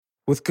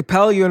With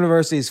Capella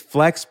University's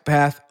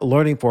FlexPath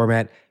learning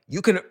format, you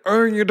can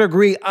earn your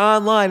degree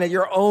online at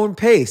your own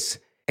pace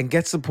and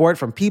get support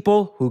from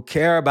people who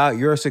care about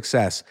your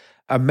success.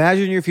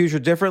 Imagine your future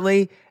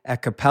differently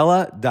at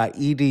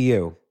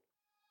capella.edu.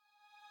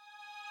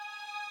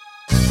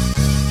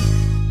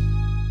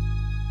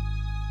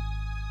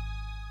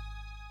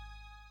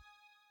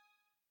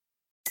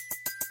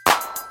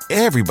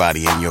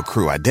 Everybody in your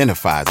crew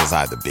identifies as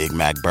either Big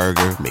Mac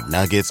Burger,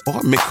 McNuggets,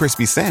 or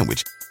McCrispy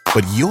Sandwich.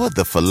 But you're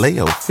the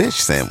Filet-O-Fish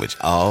Sandwich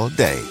all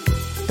day.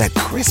 That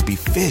crispy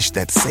fish,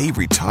 that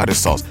savory tartar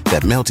sauce,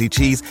 that melty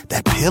cheese,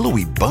 that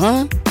pillowy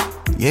bun.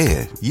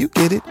 Yeah, you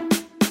get it.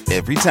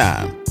 Every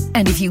time.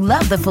 And if you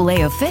love the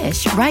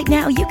Filet-O-Fish, right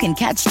now you can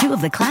catch two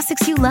of the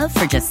classics you love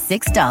for just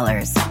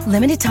 $6.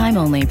 Limited time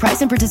only. Price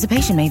and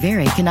participation may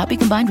vary. Cannot be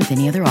combined with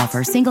any other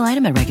offer. Single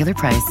item at regular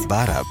price.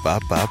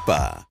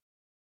 Ba-da-ba-ba-ba.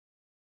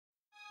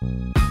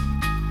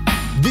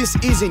 This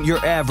isn't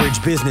your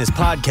average business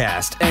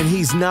podcast, and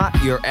he's not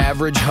your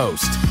average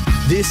host.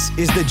 This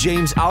is the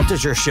James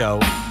Altucher Show.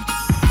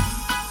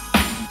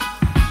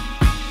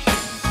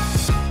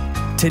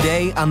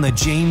 Today on the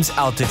James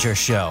Altucher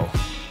Show.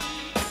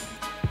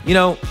 You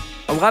know,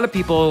 a lot of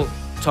people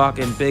talk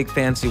in big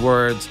fancy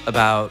words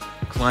about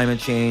climate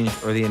change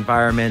or the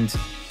environment,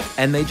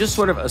 and they just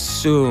sort of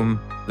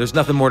assume there's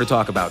nothing more to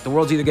talk about. The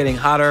world's either getting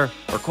hotter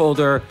or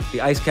colder,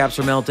 the ice caps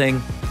are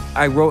melting.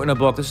 I wrote in a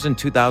book, this was in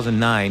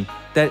 2009,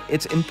 that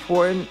it's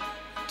important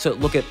to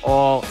look at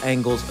all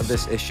angles of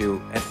this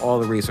issue and all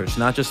the research,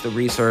 not just the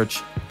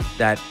research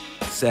that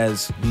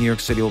says New York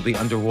City will be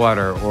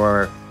underwater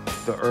or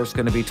the Earth's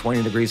going to be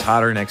 20 degrees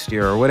hotter next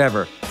year or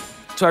whatever.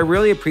 So I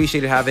really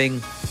appreciated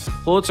having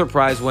Pulitzer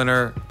Prize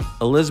winner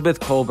Elizabeth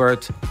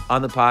Kolbert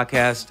on the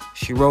podcast.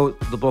 She wrote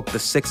the book, The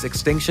Sixth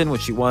Extinction,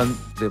 which she won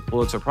the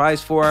Pulitzer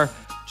Prize for,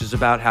 which is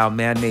about how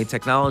man-made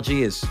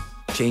technology is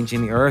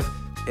changing the Earth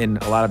in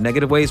a lot of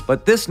negative ways.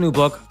 But this new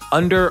book,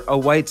 Under a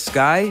White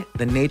Sky,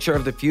 The Nature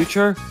of the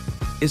Future,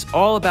 is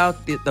all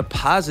about the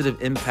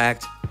positive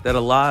impact that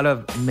a lot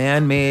of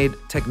man-made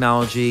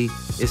technology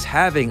is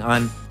having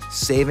on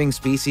saving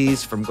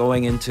species from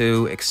going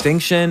into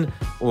extinction,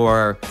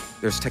 or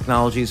there's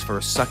technologies for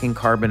sucking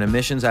carbon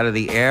emissions out of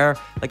the air.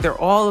 Like, there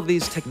are all of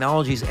these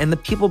technologies, and the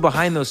people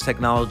behind those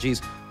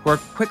technologies who are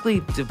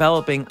quickly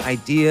developing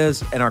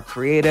ideas and are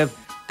creative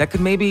that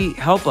could maybe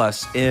help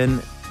us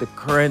in the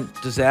current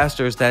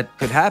disasters that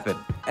could happen.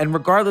 And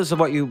regardless of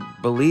what you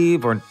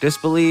believe or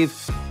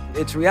disbelieve,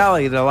 it's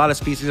reality that a lot of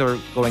species are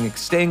going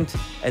extinct,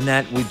 and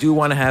that we do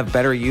want to have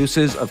better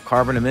uses of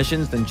carbon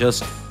emissions than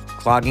just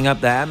clogging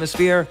up the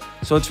atmosphere.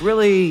 So it's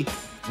really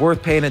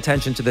worth paying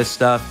attention to this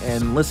stuff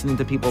and listening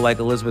to people like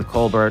Elizabeth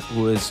Kolbert,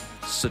 who is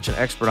such an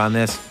expert on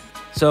this.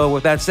 So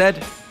with that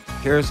said,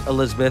 here's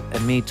Elizabeth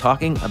and me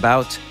talking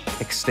about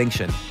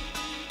extinction.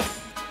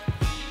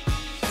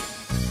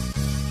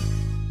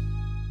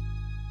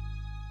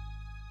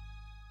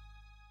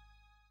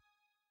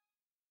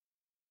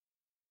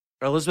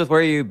 Elizabeth, where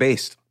are you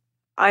based?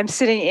 I'm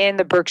sitting in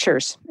the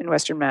Berkshires in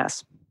Western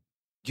Mass.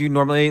 Do you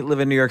normally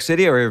live in New York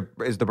City, or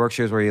is the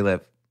Berkshires where you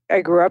live?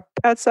 I grew up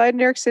outside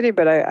New York City,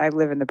 but I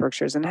live in the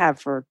Berkshires and have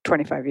for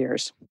 25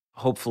 years.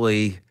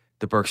 Hopefully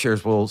the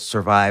Berkshires will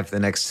survive the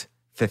next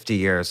 50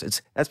 years.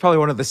 That's probably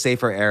one of the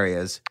safer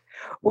areas.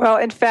 Well,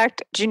 in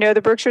fact, do you know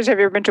the Berkshires? Have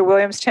you ever been to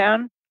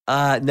Williamstown?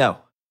 No.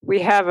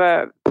 We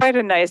have quite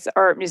a nice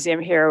art museum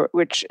here,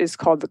 which is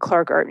called the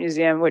Clark Art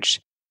Museum,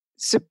 which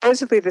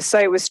supposedly the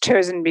site was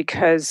chosen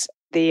because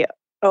the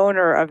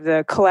owner of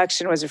the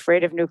collection was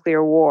afraid of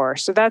nuclear war.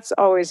 So that's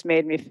always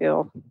made me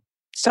feel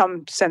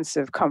some sense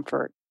of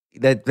comfort.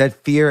 That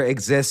fear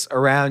exists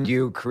around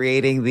you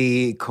creating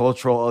the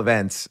cultural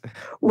events.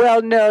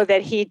 Well, no,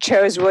 that he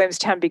chose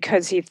Williamstown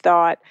because he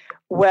thought,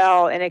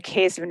 well, in a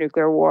case of a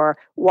nuclear war,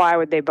 why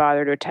would they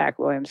bother to attack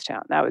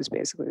Williamstown? That was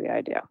basically the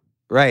idea.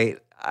 Right.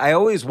 I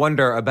always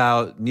wonder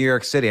about New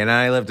York City, and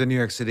I lived in New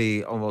York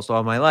City almost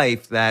all my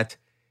life, that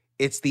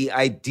it's the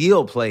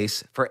ideal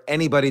place for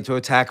anybody to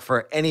attack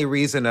for any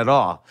reason at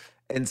all.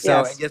 And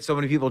so, Yes. and yet so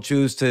many people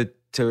choose to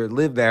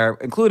live there,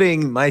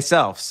 including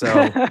myself.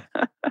 So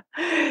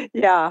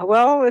Yeah,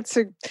 well,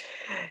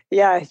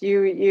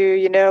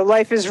 you know,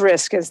 life is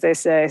risk, as they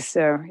say.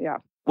 So, yeah.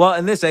 well,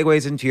 and this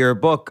segues into your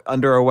book,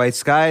 Under a White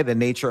Sky, The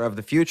Nature of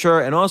the Future,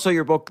 and also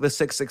your book, The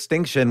Sixth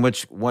Extinction,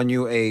 which won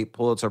you a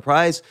Pulitzer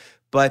Prize.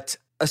 But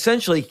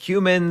essentially,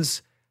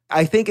 humans,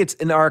 I think it's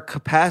in our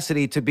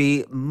capacity to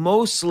be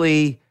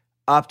mostly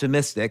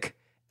optimistic,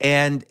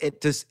 and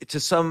it to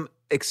some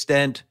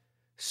extent,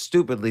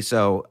 stupidly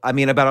so. I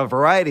mean, about a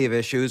variety of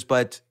issues,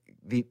 but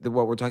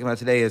what we're talking about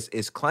today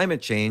is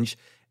climate change.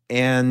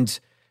 And,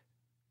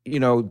 you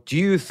know, do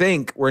you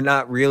think we're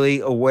not really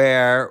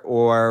aware,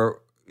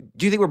 or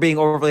do you think we're being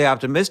overly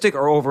optimistic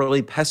or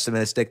overly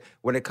pessimistic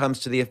when it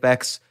comes to the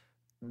effects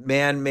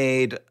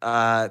man-made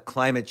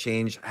climate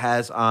change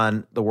has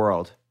on the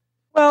world?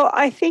 Well,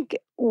 I think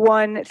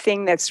one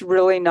thing that's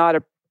really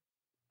not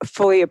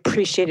fully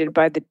appreciated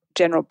by the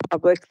general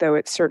public, though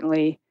it's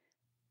certainly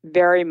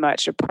very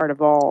much a part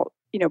of all,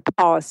 you know,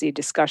 policy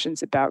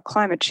discussions about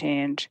climate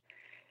change,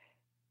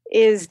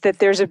 is that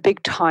there's a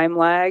big time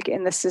lag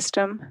in the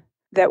system,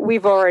 that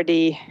we've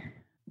already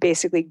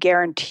basically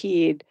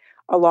guaranteed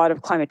a lot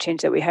of climate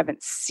change that we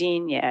haven't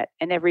seen yet.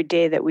 And every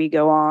day that we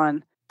go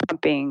on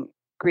pumping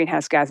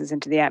greenhouse gases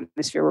into the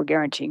atmosphere, we're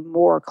guaranteeing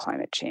more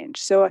climate change.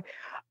 So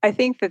I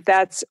think that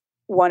that's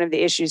one of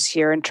the issues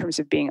here in terms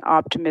of being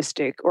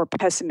optimistic or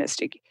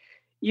pessimistic.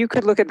 You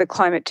could look at the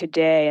climate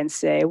today and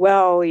say,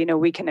 well,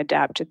 we can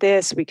adapt to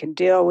this, we can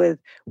deal with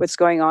what's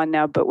going on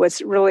now. But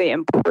what's really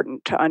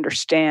important to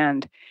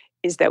understand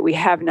is that we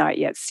have not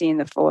yet seen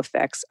the full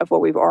effects of what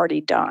we've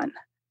already done.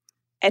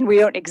 And we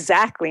don't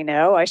exactly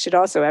know, I should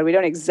also add, we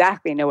don't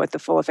exactly know what the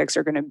full effects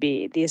are going to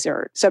be. These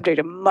are subject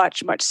to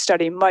much, much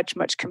study, much,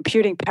 much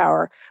computing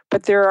power,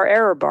 but there are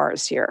error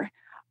bars here.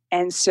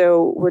 And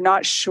so we're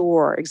not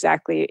sure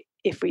exactly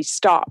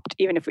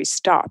even if we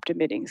stopped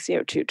emitting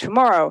CO2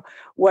 tomorrow,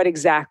 what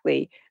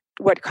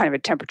kind of a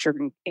temperature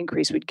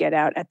increase we'd get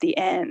out at the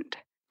end.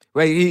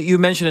 Right. You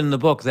mentioned in the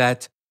book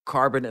that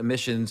carbon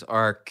emissions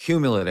are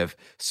cumulative,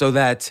 so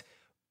that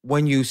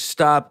when you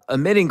stop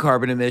emitting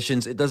carbon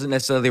emissions, it doesn't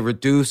necessarily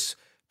reduce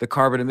the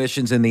carbon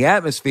emissions in the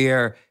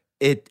atmosphere.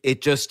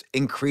 It just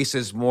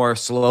increases more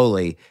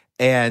slowly.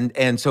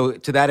 And so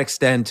to that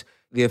extent,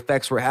 the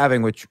effects we're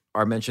having, which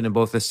are mentioned in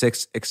both the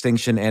sixth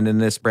extinction and in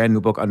this brand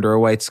new book, Under a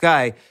White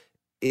Sky,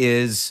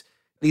 is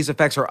these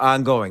effects are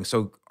ongoing.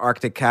 So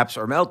Arctic caps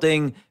are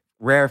melting,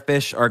 rare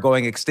fish are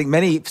going extinct.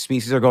 Many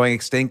species are going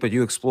extinct, but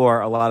you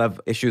explore a lot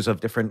of issues of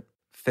different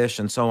fish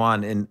and so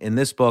on in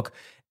this book.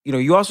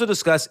 You also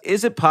discuss,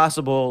 is it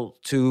possible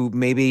to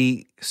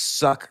maybe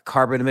suck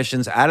carbon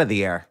emissions out of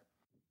the air?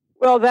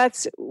 Well,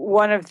 that's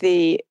one of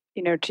the,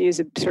 to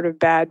use a sort of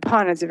bad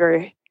pun, it's a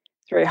very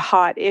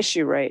hot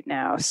issue right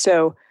now.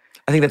 So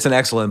I think that's an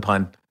excellent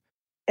pun.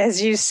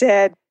 As you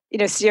said,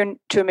 CO2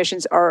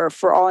 emissions are,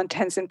 for all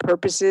intents and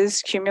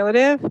purposes,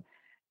 cumulative.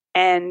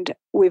 And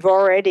we've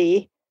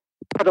already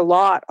put a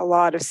lot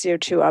of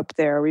CO2 up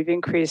there. We've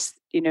increased,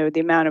 the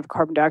amount of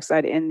carbon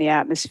dioxide in the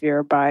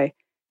atmosphere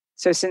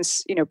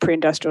since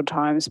pre-industrial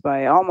times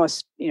by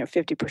almost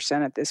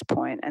 50% at this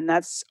point, and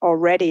that's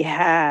already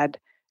had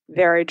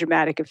very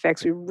dramatic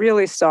effects. We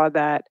really saw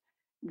that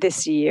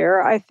this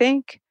year, I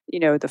think.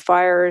 The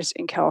fires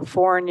in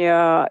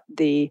California,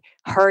 the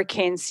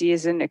hurricane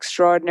season,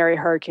 extraordinary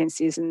hurricane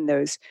season,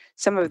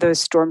 some of those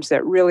storms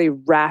that really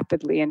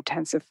rapidly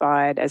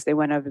intensified as they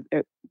went over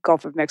the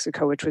Gulf of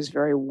Mexico, which was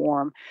very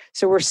warm.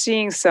 So we're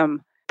seeing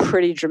some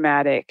pretty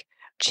dramatic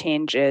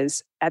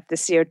changes at the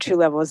CO2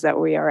 levels that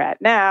we are at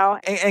now.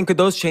 And could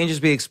those changes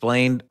be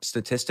explained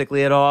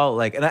statistically at all?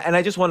 And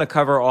I just want to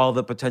cover all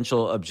the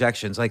potential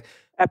objections.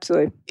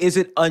 Absolutely. Is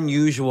it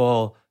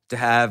unusual to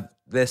have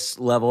this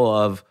level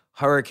of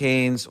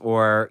hurricanes,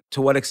 or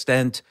to what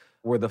extent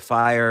were the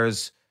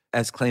fires,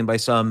 as claimed by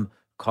some,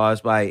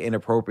 caused by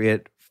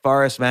inappropriate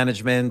forest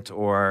management,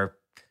 or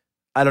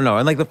I don't know.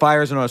 And the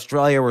fires in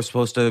Australia were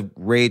supposed to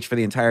rage for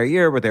the entire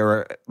year, but they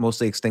were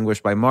mostly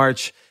extinguished by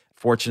March,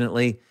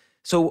 fortunately.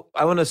 So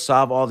I want to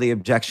solve all the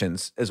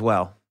objections as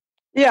well.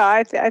 Yeah,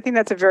 I think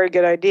that's a very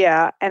good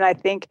idea. And I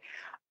think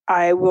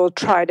I will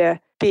try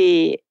to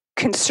be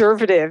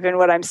conservative in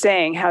what I'm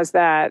saying. How's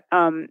that?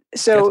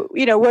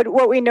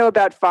 What we know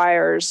about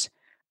fires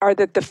are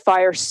that the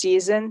fire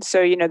season, so,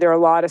 there are a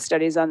lot of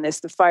studies on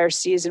this, the fire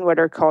season, what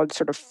are called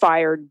sort of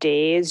fire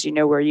days,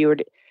 where you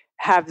would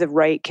have the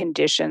right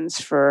conditions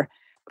for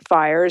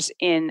fires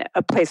in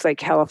a place like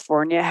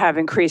California, have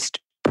increased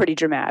pretty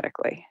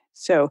dramatically.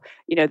 So,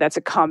 that's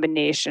a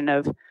combination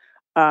of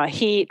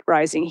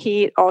rising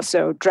heat,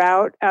 also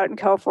drought out in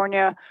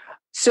California.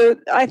 So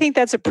I think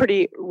that's a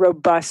pretty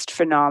robust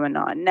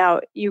phenomenon.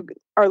 Now, you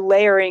are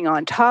layering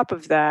on top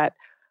of that,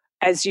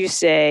 as you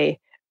say,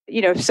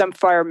 some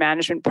fire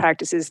management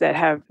practices that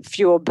have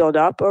fuel build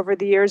up over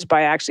the years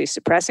by actually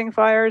suppressing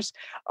fires.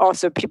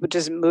 Also, people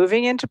just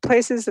moving into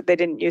places that they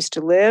didn't used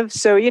to live.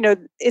 So,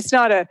 it's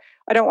not I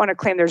don't want to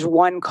claim there's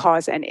one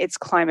cause and it's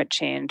climate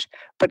change.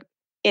 But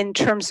in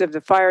terms of the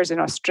fires in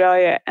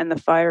Australia and the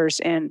fires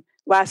in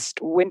last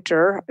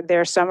winter,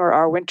 their summer,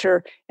 our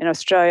winter in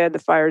Australia, the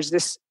fires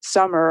this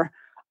summer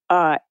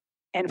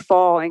and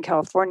fall in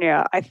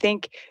California, I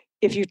think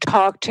if you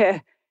talk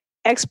to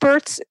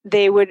experts,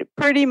 they would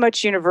pretty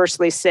much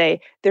universally say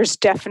there's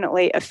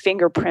definitely a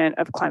fingerprint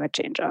of climate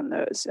change on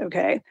those,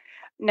 okay?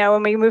 Now,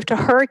 when we move to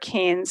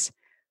hurricanes,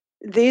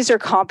 these are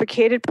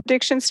complicated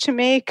predictions to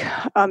make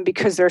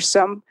because there's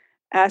some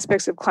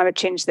aspects of climate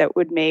change that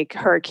would make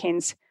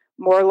hurricanes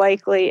more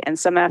likely and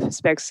some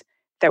aspects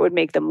that would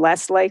make them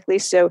less likely.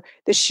 So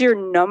the sheer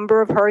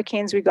number of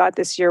hurricanes we got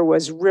this year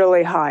was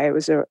really high. It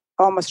was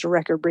almost a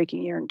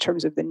record-breaking year in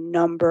terms of the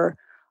number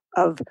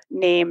of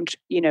named,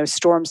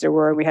 storms there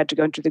were. And we had to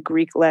go into the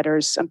Greek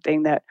letters,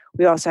 something that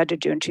we also had to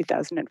do in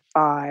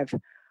 2005.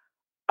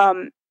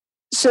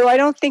 So I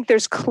don't think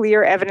there's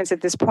clear evidence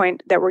at this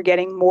point that we're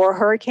getting more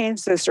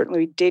hurricanes. So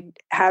certainly we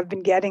have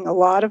been getting a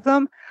lot of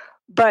them.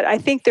 But I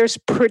think there's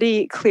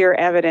pretty clear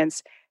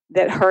evidence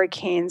that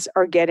hurricanes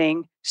are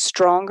getting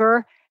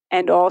stronger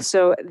and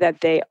also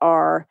that they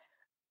are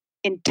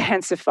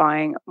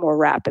intensifying more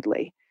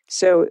rapidly.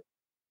 So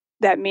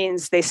that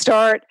means they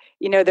start,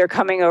 they're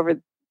coming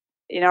over,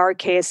 in our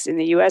case, in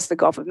the US, the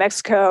Gulf of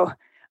Mexico,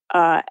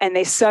 and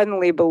they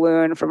suddenly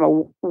balloon from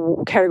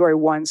a Category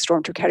 1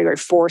 storm to a Category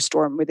 4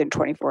 storm within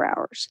 24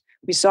 hours.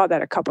 We saw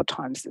that a couple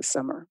times this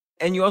summer.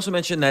 And you also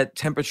mentioned that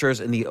temperatures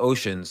in the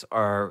oceans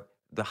are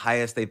the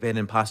highest they've been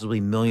in possibly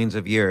millions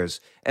of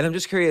years. And I'm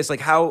just curious, like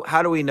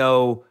how do we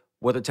know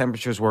what the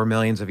temperatures were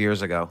millions of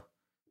years ago?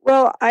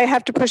 Well, I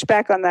have to push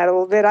back on that a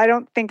little bit. I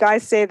don't think I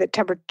say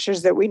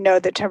that we know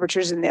that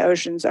temperatures in the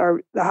oceans are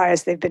the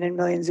highest they've been in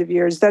millions of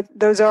years.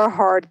 Those are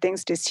hard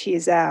things to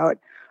tease out.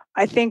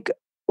 I think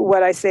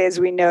what I say is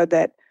we know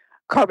that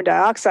carbon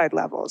dioxide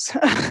levels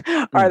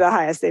are the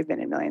highest they've been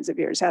in millions of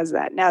years. How's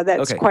that? Now,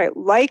 that's Okay. quite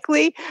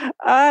likely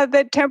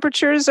that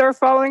temperatures are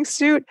following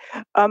suit.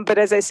 But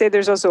as I say,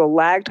 there's also a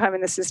lag time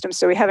in the system,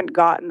 so we haven't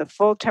gotten the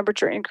full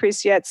temperature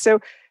increase yet. So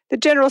the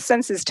general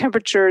sense is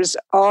temperatures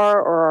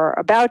are or are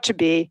about to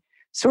be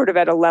sort of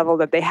at a level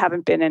that they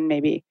haven't been in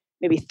maybe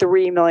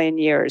 3 million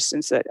years,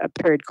 since a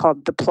period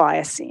called the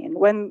Pliocene,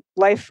 when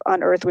life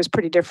on Earth was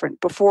pretty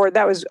different. Before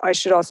that was, I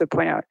should also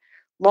point out,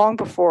 long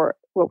before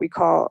what we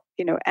call,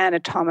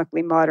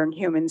 anatomically modern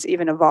humans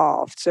even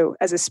evolved. So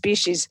as a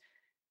species,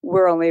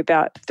 we're only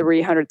about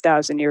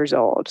 300,000 years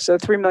old. So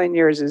 3 million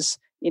years is,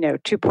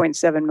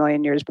 2.7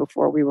 million years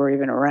before we were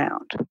even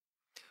around.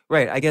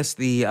 Right. I guess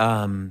the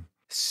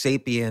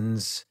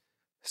sapiens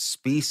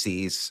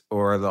species,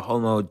 or the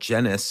Homo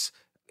genus,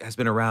 has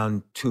been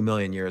around 2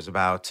 million years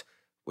about,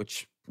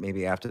 which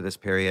maybe after this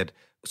period.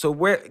 So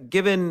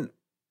given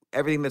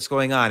everything that's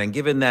going on, and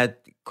given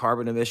that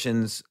carbon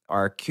emissions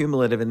are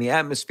cumulative in the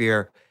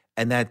atmosphere,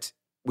 and that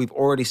we've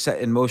already set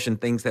in motion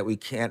things that we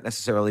can't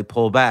necessarily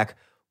pull back,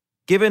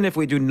 given if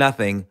we do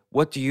nothing,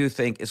 what do you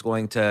think is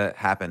going to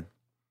happen?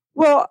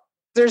 Well,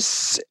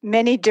 there's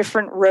many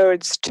different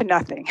roads to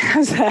nothing.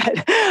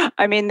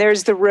 I mean,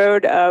 there's the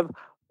road of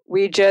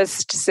we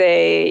just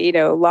say,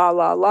 la,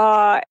 la,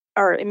 la,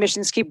 our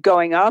emissions keep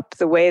going up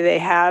the way they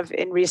have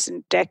in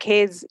recent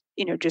decades,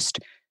 just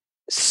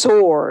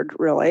soared,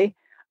 really.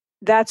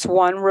 That's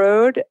one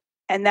road.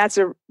 And that's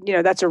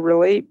a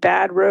really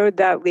bad road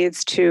that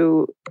leads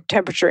to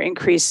temperature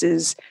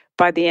increases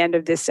by the end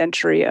of this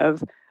century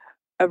of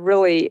a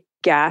really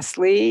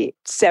ghastly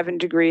 7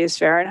 degrees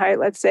Fahrenheit,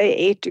 let's say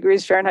 8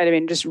 degrees Fahrenheit. I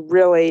mean, just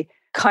really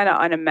kind of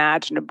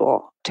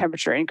unimaginable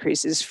temperature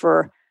increases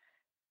for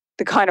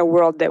the kind of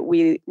world that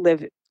we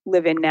live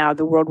in now,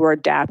 the world we're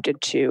adapted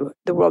to,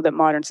 the world that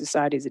modern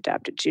society is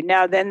adapted to.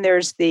 Now, then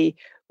there's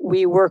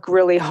we work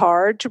really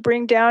hard to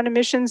bring down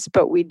emissions,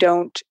 but we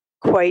don't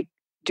quite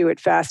do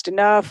it fast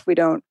enough. We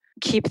don't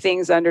keep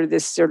things under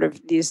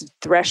these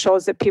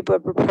thresholds that people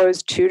have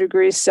proposed, 2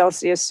 degrees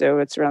Celsius. So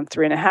it's around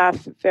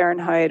 3.5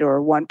 Fahrenheit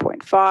or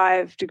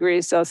 1.5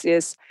 degrees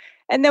Celsius.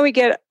 And then we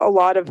get a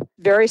lot of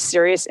very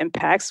serious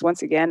impacts.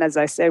 Once again, as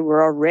I said,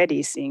 we're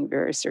already seeing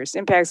very serious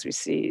impacts. We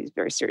see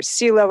very serious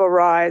sea level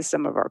rise.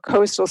 Some of our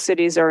coastal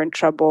cities are in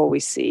trouble.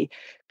 We see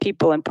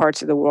people in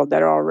parts of the world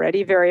that are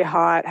already very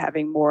hot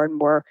having more and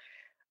more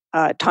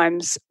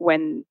times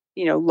when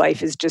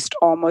life is just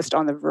almost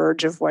on the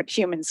verge of what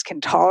humans can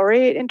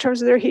tolerate in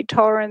terms of their heat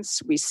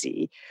tolerance. We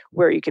see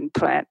where you can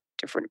plant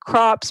different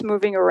crops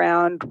moving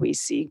around. We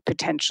see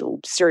potential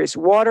serious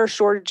water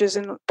shortages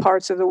in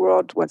parts of the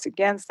world. Once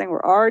again, thing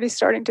we're already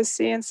starting to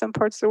see in some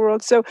parts of the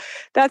world. So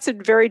that's a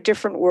very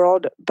different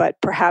world, but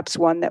perhaps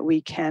one that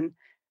we can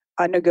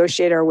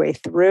negotiate our way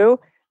through.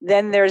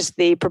 Then there's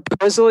the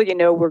proposal,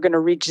 we're going to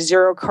reach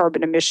zero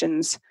carbon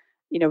emissions,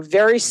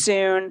 very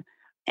soon.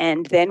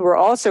 And then we're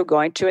also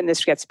going to, and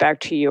this gets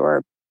back to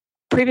your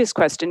previous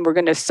question, we're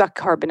going to suck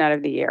carbon out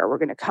of the air. We're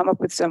going to come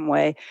up with some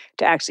way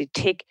to actually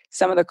take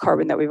some of the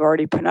carbon that we've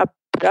already put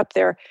up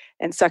there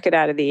and suck it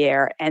out of the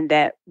air. And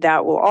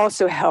that will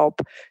also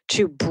help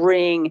to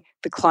bring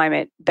the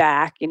climate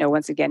back,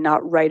 once again,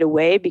 not right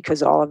away,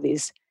 because all of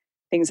these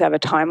things have a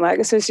time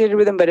lag associated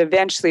with them, but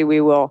eventually we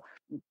will,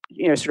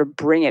 sort of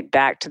bring it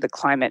back to the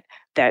climate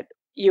that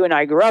you and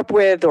I grew up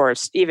with, or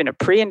even a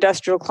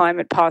pre-industrial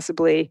climate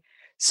possibly.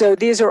 So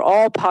these are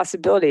all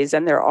possibilities,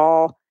 and they're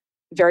all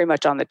very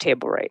much on the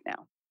table right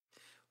now.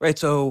 Right.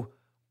 So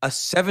a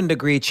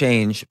 7-degree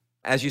change,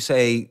 as you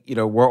say,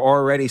 we're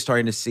already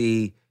starting to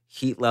see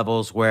heat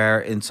levels where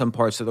in some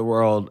parts of the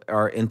world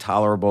are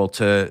intolerable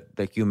to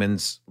the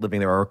humans living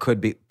there, or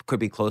could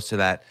be close to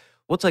that.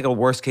 What's like a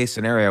worst case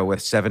scenario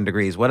with 7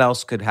 degrees? What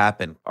else could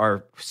happen?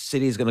 Are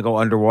cities going to go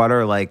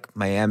underwater like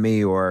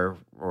Miami or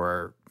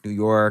New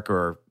York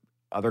or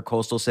other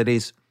coastal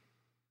cities?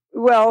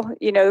 Well,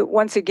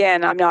 once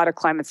again, I'm not a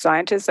climate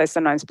scientist. I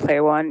sometimes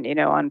play one,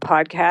 on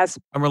podcasts.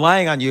 I'm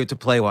relying on you to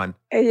play one.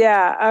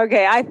 Yeah.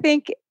 Okay. I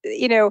think,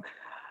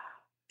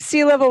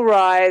 sea level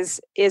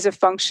rise is a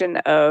function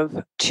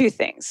of two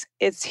things.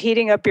 It's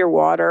heating up your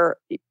water,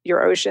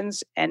 your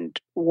oceans, and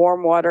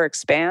warm water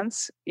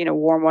expands.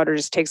 Warm water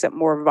just takes up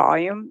more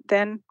volume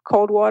than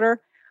cold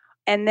water.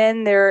 And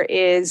then there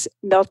is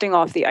melting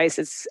off the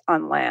ices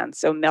on land.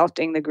 So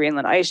melting the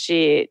Greenland ice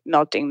sheet,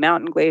 melting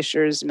mountain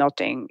glaciers,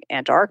 melting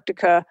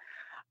Antarctica.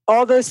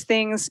 All those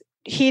things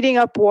heating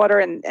up water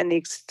and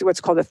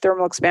what's called the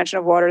thermal expansion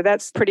of water,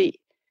 that's pretty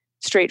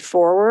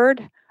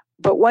straightforward.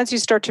 But once you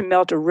start to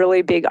melt a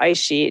really big ice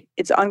sheet,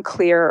 it's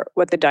unclear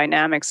what the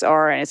dynamics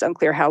are, and it's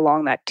unclear how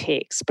long that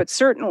takes. But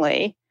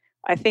certainly,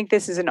 I think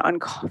this is an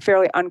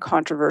fairly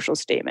uncontroversial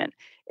statement.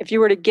 If you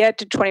were to get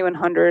to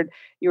 2100,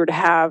 you were to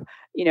have,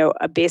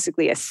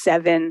 basically a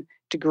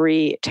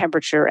 7-degree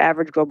temperature,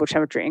 average global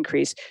temperature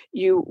increase,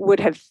 you would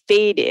have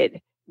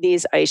fated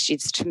these ice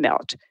sheets to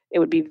melt. It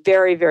would be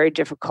very, very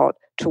difficult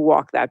to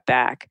walk that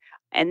back.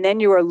 And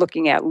then you are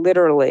looking at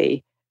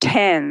literally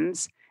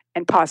tens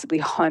and possibly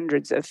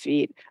hundreds of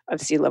feet of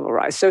sea level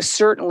rise. So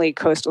certainly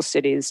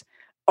virtually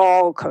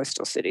all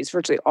coastal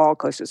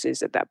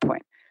cities at that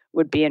point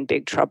would be in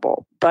big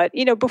trouble. But,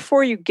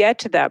 before you get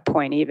to that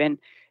point, even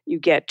you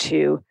get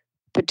to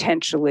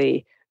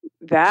potentially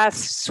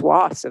vast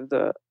swaths of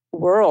the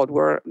world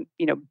where,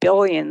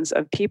 billions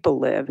of people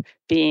live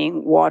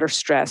being water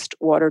stressed,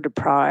 water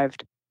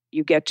deprived.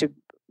 You get to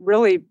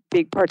really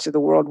big parts of the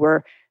world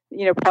where,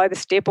 probably the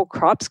staple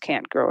crops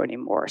can't grow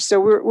anymore. So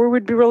we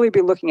would really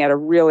be looking at a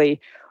really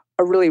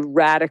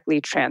radically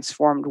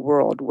transformed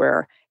world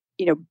where,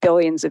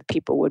 billions of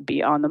people would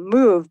be on the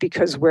move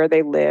because where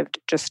they lived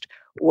just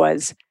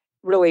was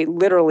really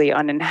literally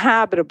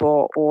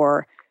uninhabitable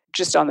or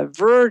just on the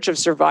verge of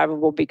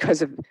survivable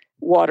because of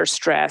water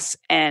stress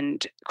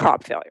and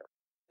crop failure.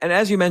 And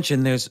as you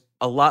mentioned, there's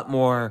a lot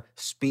more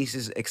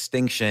species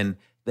extinction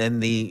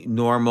than the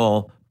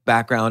normal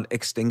background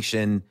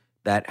extinction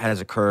that has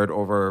occurred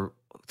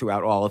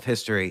throughout all of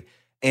history.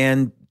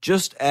 And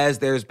just as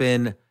there's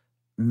been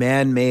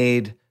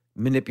man-made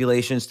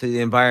manipulations to the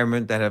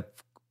environment that have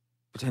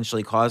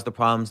potentially caused the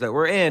problems that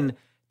we're in,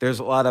 there's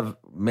a lot of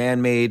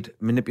man-made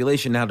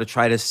manipulation now to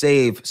try to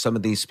save some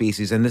of these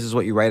species. And this is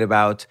what you write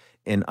about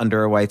in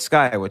Under a White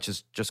Sky, which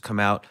has just come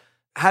out.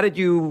 How did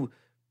you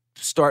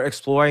start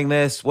exploring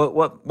this?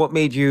 What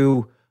made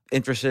you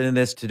interested in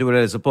this to do it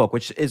as a book,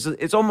 which is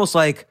it's almost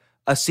like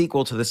a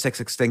sequel to The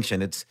Sixth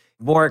Extinction. It's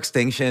more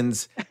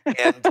extinctions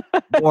and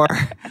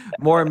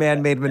more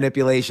man-made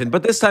manipulation,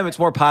 but this time it's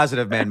more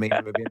positive man-made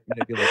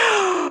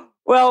manipulation.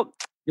 Well,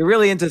 you're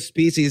really into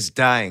species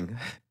dying.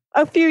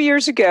 A few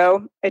years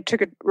ago, I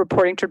took a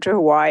reporting trip to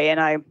Hawaii,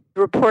 and I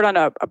report on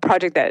a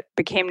project that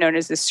became known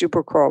as the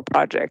Super Coral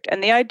Project.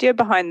 And the idea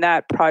behind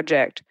that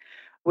project,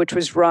 which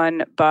was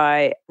run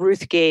by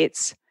Ruth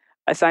Gates,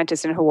 a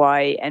scientist in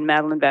Hawaii, and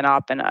Madeline Van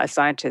Oppen, a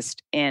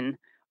scientist in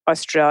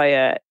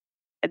Australia,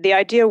 the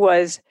idea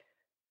was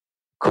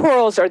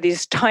corals are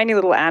these tiny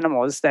little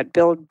animals that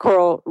build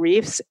coral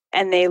reefs,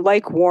 and they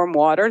like warm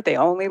water. They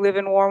only live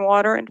in warm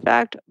water, in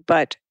fact,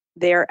 but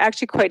they are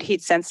actually quite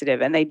heat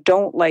sensitive, and they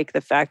don't like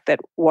the fact that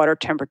water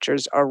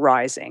temperatures are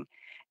rising.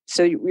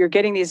 So you're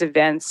getting these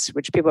events,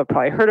 which people have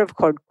probably heard of,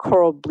 called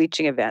coral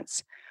bleaching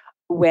events,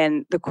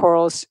 when the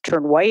corals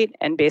turn white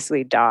and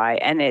basically die,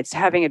 and it's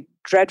having a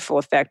dreadful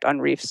effect on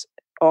reefs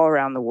all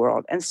around the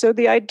world. And so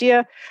the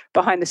idea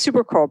behind the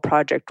Super Coral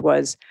Project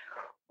was,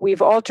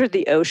 we've altered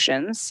the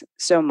oceans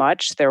so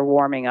much, they're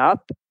warming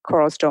up,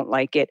 corals don't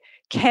like it.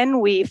 Can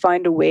we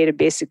find a way to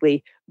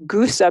basically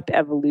goose up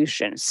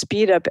evolution,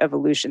 speed up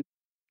evolution,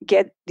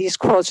 get these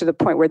corals to the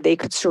point where they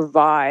could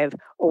survive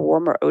a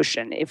warmer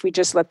ocean? If we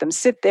just let them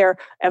sit there,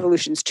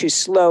 evolution's too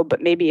slow,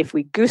 but maybe if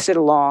we goose it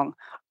along,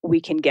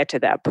 we can get to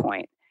that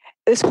point.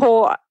 This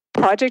whole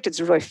project, it's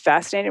a really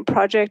fascinating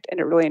project, and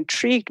it really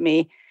intrigued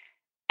me.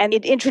 And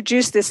it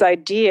introduced this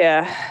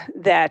idea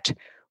that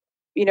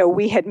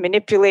we had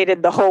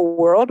manipulated the whole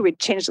world. We'd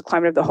changed the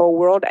climate of the whole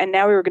world. And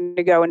now we were going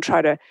to go and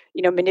try to,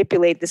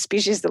 manipulate the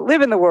species that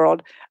live in the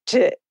world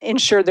to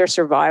ensure their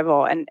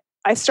survival. And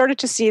I started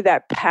to see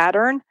that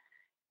pattern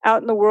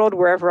out in the world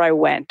wherever I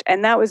went.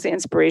 And that was the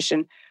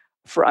inspiration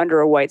for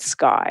Under a White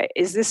Sky.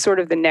 Is this sort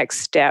of the next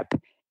step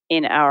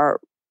in our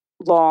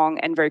long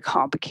and very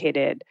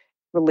complicated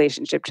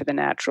relationship to the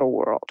natural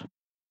world?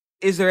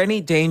 Is there any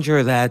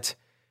danger that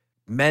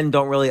men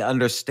don't really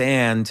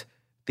understand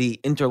the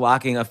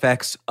interlocking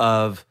effects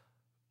of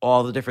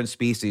all the different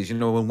species?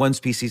 When one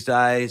species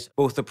dies,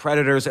 both the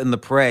predators and the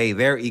prey,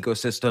 their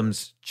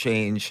ecosystems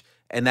change,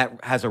 and that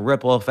has a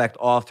ripple effect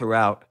all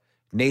throughout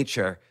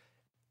nature.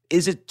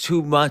 Is it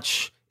too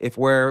much if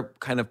we're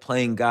kind of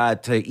playing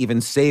God to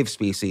even save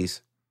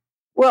species?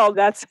 Well,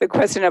 that's the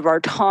question of our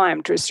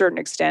time to a certain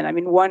extent. I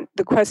mean,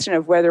 the question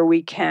of whether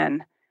we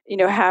can,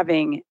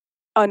 having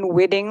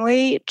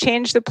unwittingly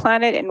changed the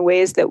planet in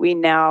ways that we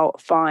now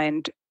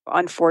find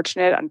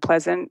unfortunate,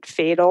 unpleasant,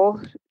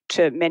 fatal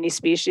to many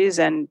species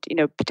and,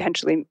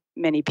 potentially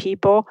many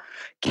people.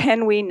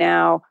 Can we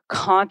now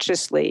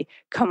consciously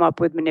come up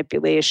with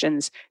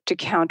manipulations to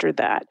counter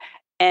that?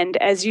 And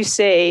as you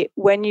say,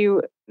 when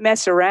you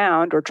mess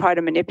around or try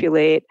to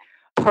manipulate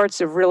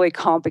parts of really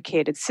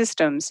complicated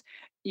systems,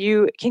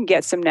 you can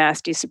get some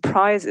nasty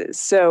surprises.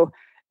 So,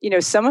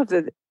 some of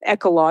the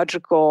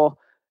ecological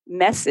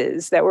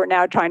messes that we're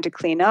now trying to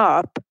clean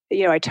up,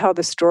 I tell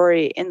the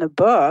story in the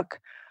book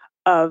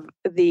of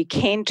the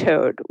cane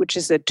toad, which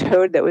is a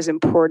toad that was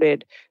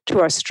imported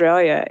to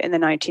Australia in the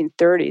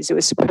 1930s. It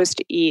was supposed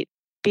to eat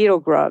beetle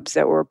grubs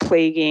that were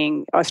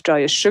plaguing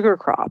Australia's sugar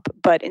crop.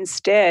 But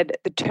instead,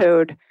 the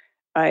toad,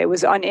 it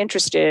was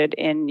uninterested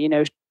in,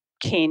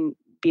 cane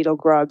beetle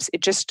grubs.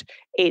 It just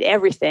ate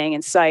everything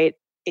in sight.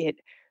 It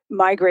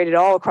migrated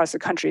all across the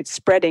country. It's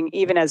spreading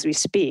even as we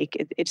speak.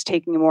 It's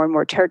taking more and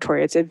more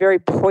territory. It's a very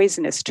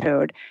poisonous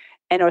toad.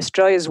 And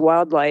Australia's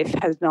wildlife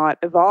has not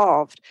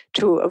evolved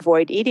to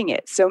avoid eating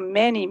it. So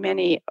many,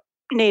 many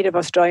native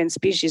Australian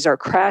species have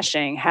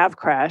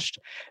crashed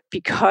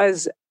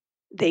because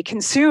they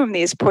consume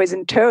these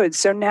poisoned toads.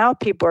 So now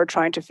people are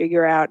trying to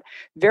figure out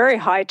very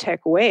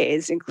high-tech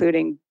ways,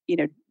 including,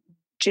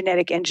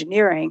 genetic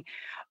engineering,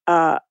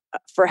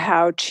 for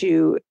how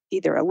to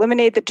either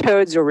eliminate the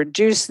toads or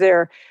reduce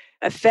their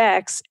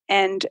effects.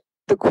 And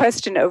the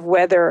question of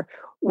whether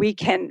we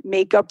can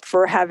make up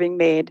for having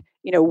made,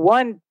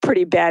 one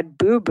pretty bad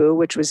boo-boo,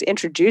 which was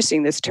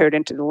introducing this toad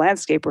into the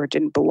landscape where it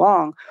didn't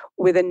belong,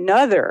 with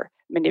another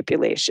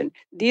manipulation.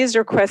 These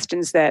are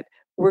questions that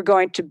we're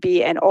going to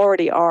be and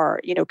already are,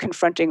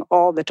 confronting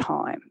all the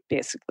time,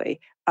 basically,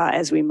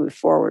 as we move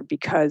forward,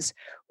 because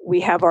we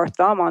have our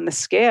thumb on the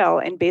scale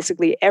in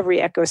basically every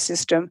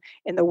ecosystem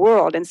in the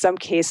world, in some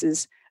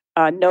cases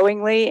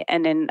knowingly,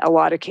 and in a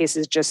lot of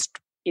cases just,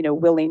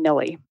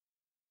 willy-nilly.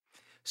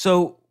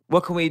 So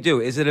what can we do?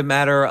 Is it a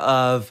matter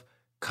of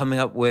coming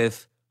up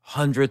with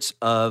hundreds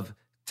of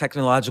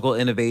technological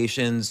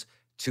innovations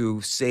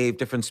to save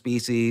different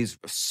species,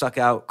 suck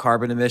out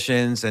carbon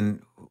emissions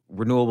and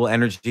renewable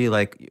energy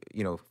like,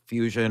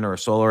 fusion or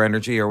solar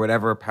energy or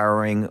whatever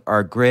powering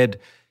our grid?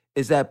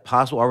 Is that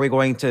possible? Are we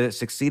going to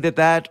succeed at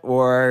that?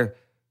 Or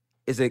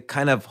is it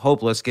kind of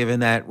hopeless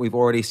given that we've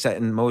already set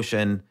in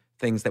motion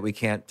things that we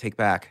can't take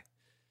back?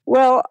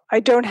 Well,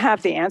 I don't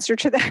have the answer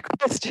to that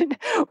question.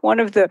 One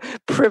of the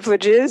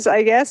privileges,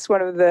 I guess,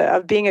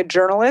 of being a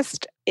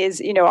journalist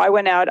is, I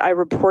went out, I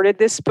reported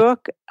this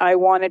book. I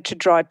wanted to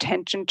draw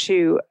attention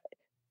to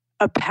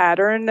a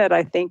pattern that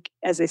I think,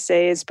 as I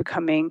say,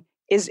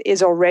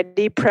 is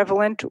already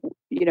prevalent,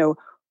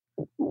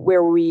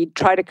 where we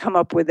try to come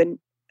up with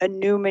a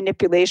new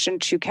manipulation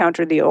to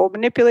counter the old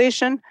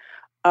manipulation.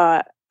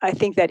 I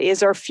think that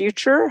is our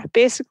future,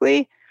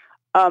 basically.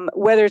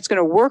 Whether it's going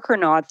to work or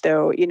not,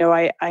 though,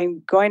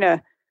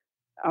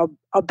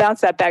 I'll bounce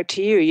that back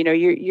to you.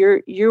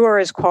 You are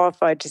as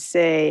qualified to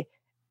say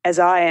as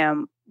I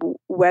am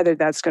whether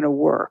that's going to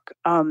work.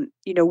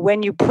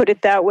 When you put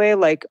it that way,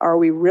 like, are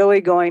we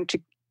really going to,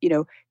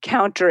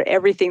 counter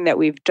everything that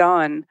we've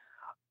done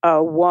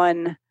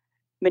one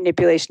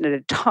manipulation at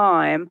a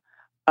time?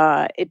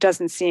 It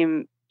doesn't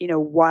seem,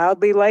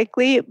 wildly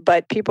likely,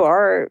 but people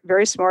are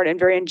very smart and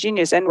very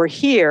ingenious, and we're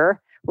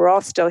here. We're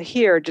all still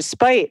here,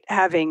 despite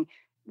having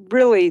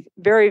really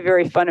very,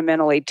 very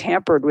fundamentally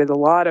tampered with a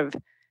lot of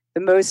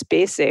the most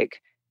basic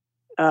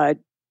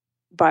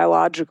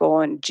biological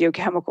and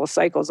geochemical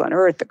cycles on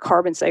Earth, the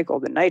carbon cycle,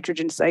 the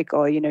nitrogen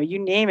cycle, you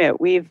name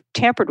it, we've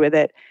tampered with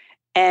it.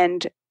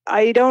 And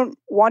I don't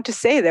want to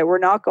say that we're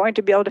not going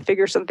to be able to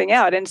figure something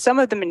out. And some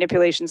of the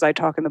manipulations I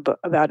talk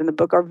about in the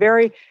book are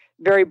very,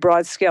 very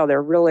broad scale.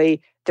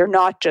 They're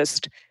not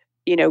just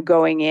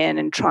going in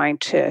and trying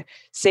to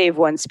save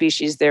one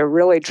species. They're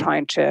really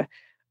trying to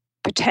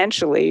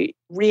potentially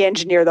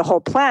re-engineer the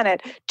whole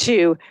planet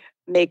to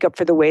make up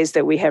for the ways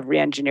that we have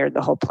re-engineered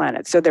the whole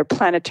planet. So they're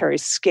planetary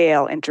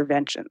scale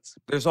interventions.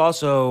 There's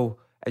also,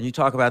 and you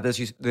talk about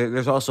this,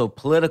 there's also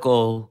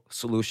political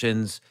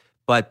solutions,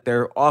 but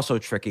they're also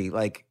tricky.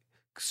 Like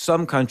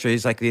some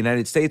countries, like the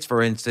United States,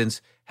 for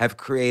instance, have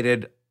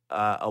created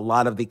a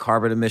lot of the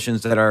carbon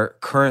emissions that are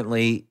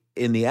currently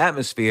in the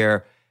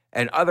atmosphere,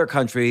 and other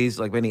countries,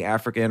 like many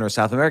African or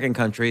South American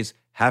countries,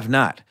 have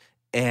not.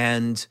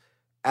 And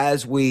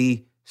as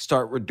we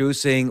start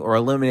reducing or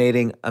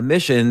eliminating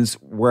emissions,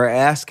 we're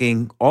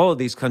asking all of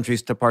these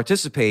countries to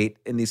participate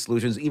in these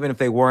solutions, even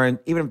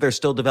if they're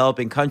still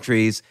developing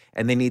countries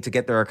and they need to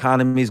get their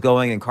economies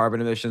going and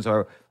carbon emissions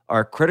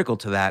are critical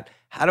to that.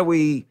 How do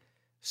we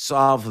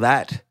solve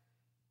that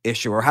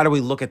issue, or how do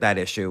we look at that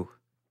issue?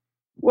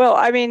 Well,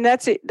 I mean,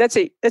 that's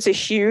a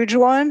huge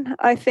one,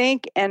 I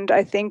think. And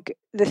I think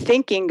the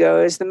thinking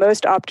goes, the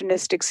most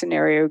optimistic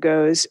scenario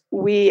goes,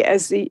 we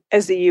as the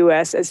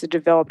US, as the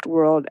developed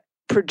world,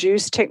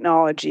 produce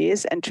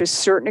technologies, and to a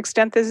certain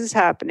extent this is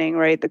happening,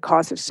 right? The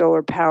cost of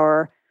solar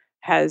power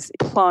has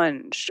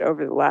plunged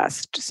over the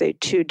last, say,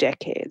 2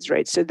 decades,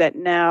 right? So that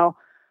now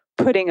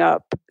putting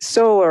up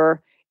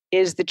solar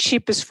is the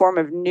cheapest form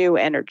of new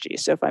energy.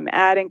 So if I'm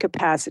adding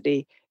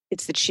capacity,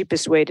 it's the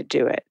cheapest way to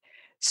do it.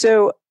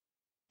 So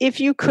if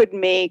you could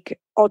make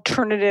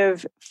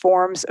alternative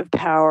forms of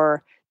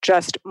power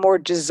just more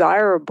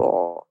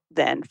desirable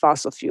than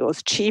fossil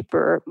fuels,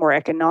 cheaper, more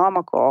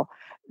economical,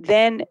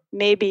 then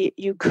maybe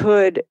you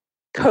could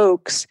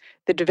coax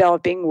the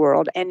developing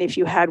world. And if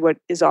you had what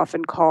is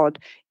often called,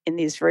 in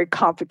these very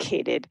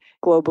complicated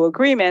global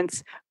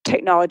agreements,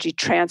 technology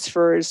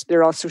transfers,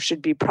 there also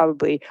should be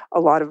probably a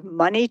lot of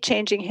money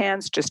changing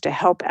hands just to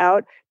help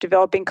out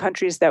developing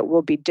countries that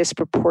will be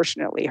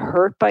disproportionately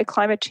hurt by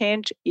climate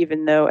change,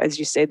 even though, as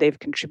you say, they've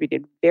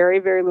contributed very,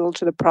 very little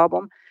to the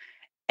problem.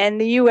 And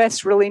the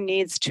U.S. really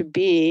needs to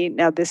be,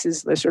 now this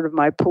is the sort of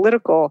my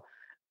political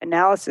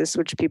analysis,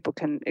 which people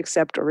can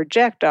accept or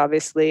reject,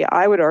 obviously.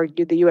 I would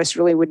argue the U.S.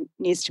 really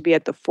needs to be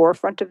at the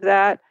forefront of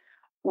that.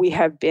 We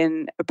have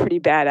been a pretty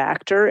bad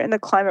actor in the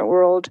climate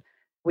world.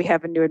 We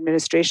have a new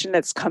administration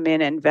that's come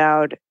in and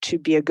vowed to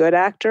be a good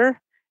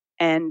actor.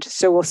 And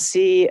so we'll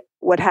see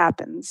what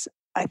happens.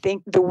 I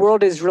think the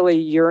world is really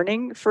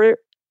yearning for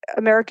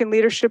American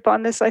leadership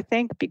on this, I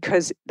think,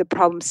 because the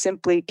problem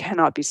simply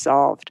cannot be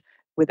solved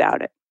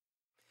without it.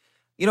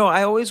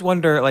 I always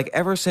wonder, like,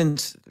 ever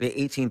since the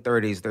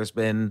 1830s, there's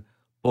been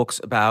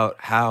books about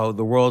how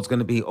the world's going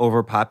to be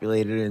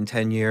overpopulated in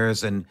 10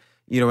 years. And,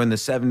 in the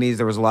 70s,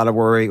 there was a lot of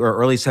worry, or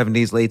early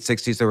 70s, late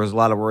 60s, there was a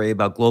lot of worry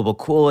about global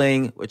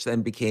cooling, which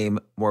then became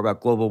more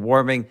about global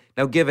warming.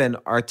 Now, given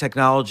our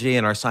technology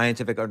and our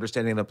scientific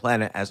understanding of the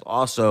planet has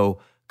also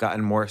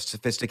gotten more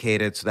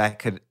sophisticated, so that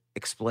could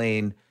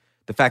explain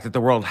the fact that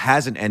the world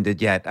hasn't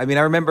ended yet. I mean,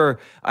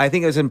 I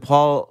think it was in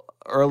Paul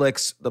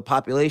Ehrlich's The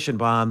Population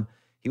Bomb.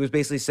 He was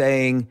basically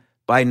saying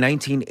by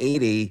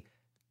 1980,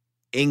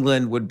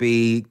 England would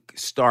be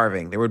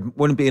starving. There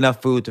wouldn't be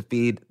enough food to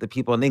feed the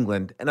people in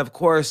England. And of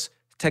course,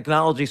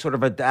 technology sort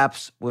of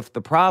adapts with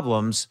the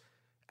problems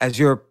as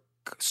you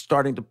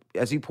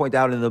point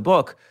out in the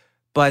book.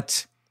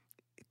 But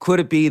could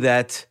it be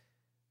that,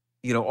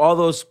 all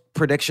those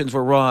predictions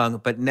were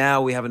wrong, but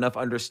now we have enough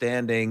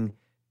understanding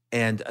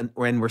and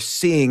when we're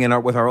seeing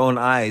with our own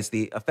eyes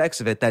the effects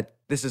of it, that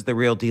this is the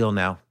real deal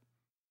now?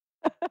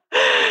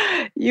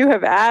 You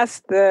have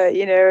asked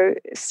the,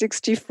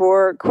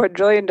 $64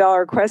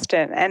 quadrillion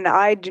question, and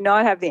I do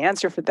not have the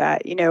answer for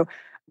that.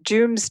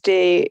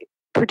 Doomsday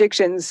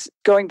predictions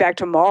going back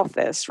to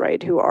Malthus,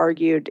 right, who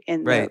argued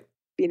in right.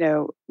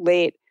 the,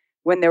 late,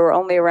 when there were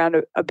only around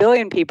a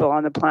billion people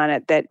on the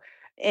planet, that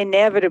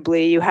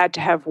inevitably you had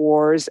to have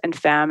wars and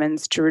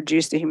famines to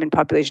reduce the human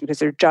population because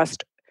there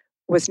just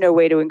was no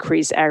way to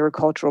increase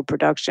agricultural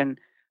production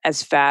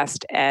as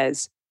fast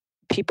as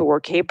people were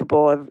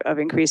capable of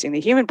increasing the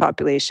human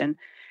population.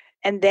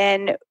 And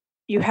then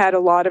you had a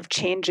lot of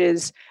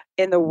changes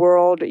in the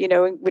world,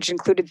 which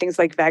included things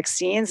like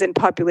vaccines, and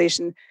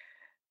population,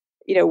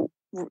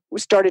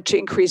 started to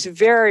increase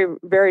very,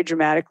 very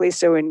dramatically.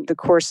 So in the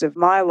course of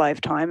my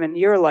lifetime and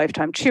your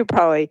lifetime too,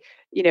 probably,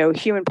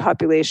 human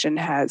population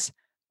has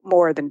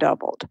more than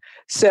doubled.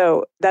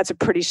 So that's a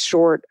pretty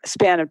short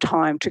span of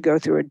time to go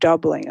through a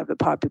doubling of the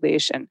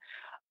population.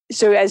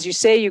 So as you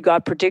say, you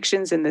got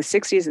predictions in the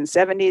 60s and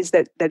 70s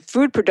that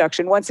food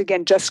production, once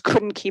again, just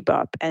couldn't keep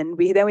up. And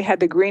then we had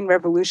the Green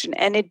Revolution,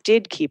 and it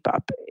did keep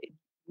up. It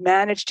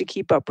managed to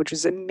keep up, which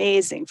was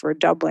amazing for a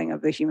doubling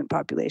of the human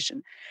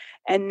population.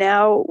 And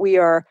now we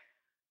are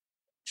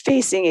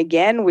facing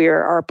again,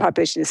 our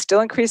population is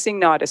still increasing,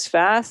 not as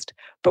fast,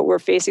 but we're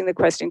facing the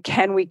question,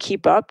 can we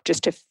keep up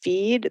just to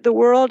feed the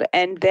world?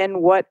 And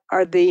then what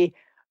are the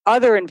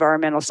other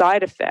environmental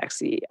side effects,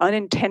 the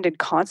unintended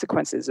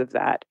consequences of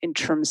that in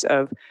terms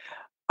of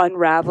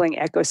unraveling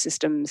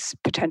ecosystems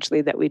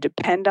potentially that we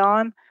depend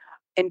on,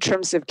 in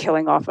terms of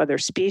killing off other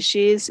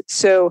species?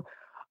 So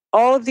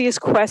all of these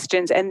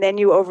questions, and then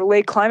you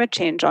overlay climate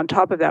change on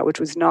top of that, which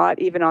was not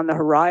even on the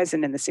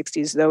horizon in the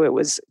 60s, though it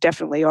was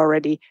definitely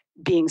already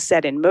being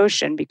set in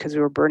motion because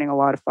we were burning a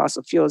lot of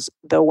fossil fuels,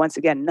 though once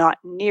again, not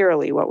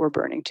nearly what we're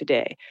burning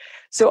today.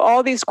 So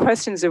all these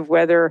questions of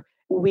whether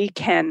we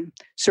can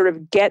sort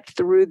of get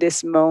through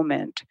this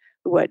moment,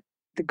 what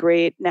the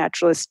great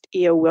naturalist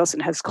E.O. Wilson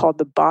has called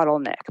the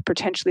bottleneck,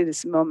 potentially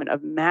this moment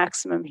of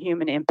maximum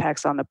human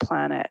impacts on the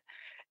planet.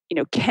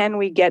 Can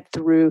we get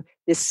through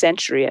this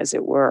century, as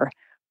it were,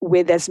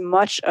 with as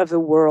much of the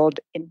world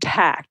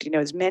intact,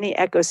 as many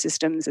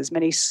ecosystems, as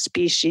many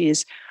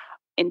species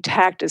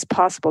intact as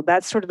possible?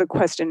 That's sort of the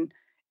question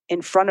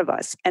in front of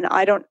us. And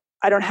I don't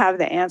have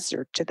the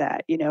answer to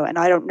that, and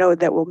I don't know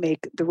that we'll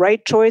make the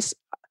right choice.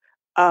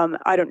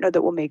 I don't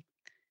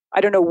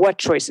know what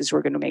choices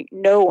we're going to make.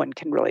 No one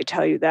can really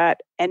tell you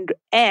that.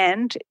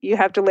 And you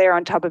have to layer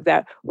on top of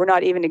that, we're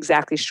not even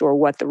exactly sure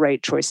what the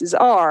right choices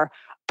are,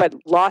 but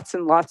lots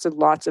and lots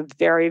of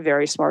very,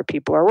 very smart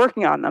people are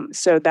working on them.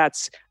 So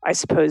that's, I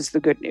suppose, the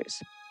good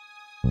news.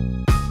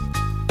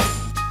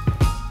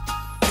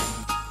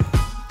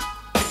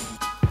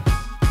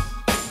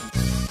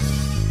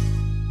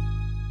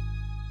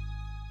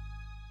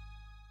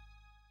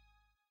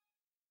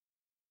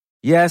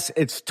 Yes,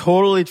 it's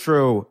totally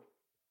true.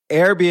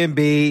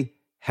 Airbnb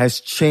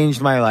has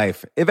changed my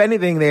life. If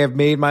anything, they have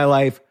made my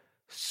life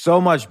so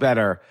much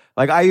better.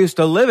 Like, I used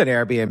to live in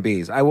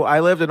Airbnbs. I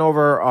lived in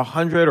over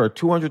 100 or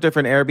 200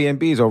 different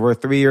Airbnbs over a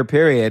 3-year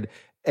period,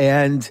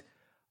 and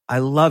I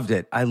loved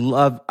it.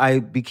 I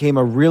became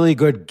a really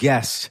good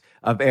guest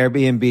of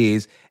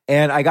Airbnbs,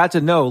 and I got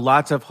to know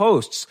lots of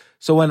hosts.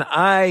 So when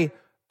I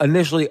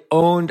initially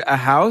owned a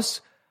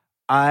house,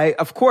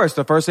 of course,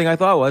 the first thing I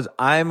thought was,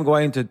 I'm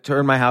going to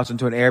turn my house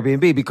into an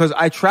Airbnb because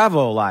I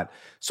travel a lot.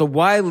 So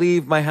why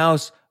leave my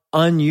house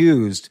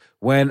unused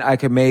when I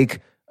can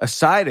make a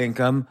side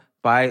income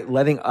by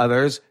letting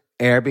others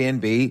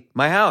Airbnb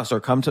my house or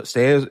come to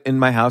stay in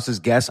my house as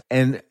guests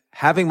and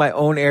having my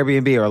own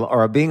Airbnb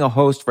or being a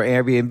host for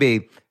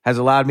Airbnb has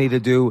allowed me to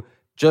do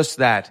just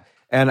that.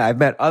 And I've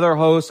met other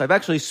hosts. I've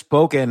actually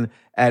spoken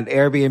at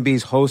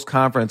Airbnb's host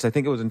conference. I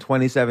think it was in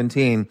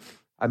 2017.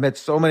 I met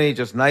so many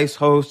just nice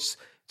hosts.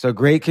 It's a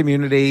great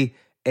community.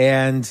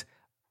 And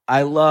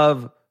I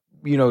love,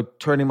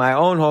 turning my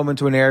own home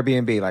into an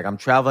Airbnb. Like I'm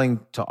traveling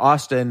to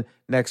Austin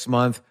next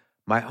month.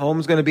 My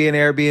home's going to be an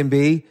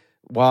Airbnb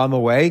while I'm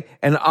away,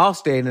 and I'll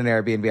stay in an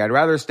Airbnb. I'd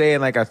rather stay in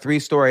like a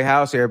 3-story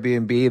house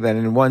Airbnb than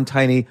in one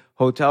tiny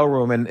hotel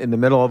room in the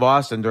middle of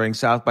Austin during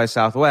South by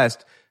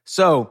Southwest.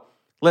 So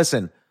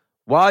listen,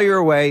 while you're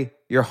away,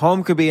 your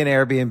home could be an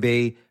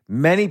Airbnb.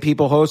 Many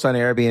people host on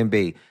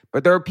Airbnb,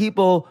 but there are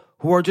people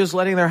who are just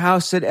letting their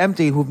house sit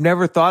empty, who've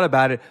never thought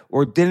about it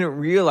or didn't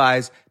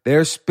realize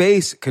their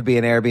space could be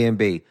an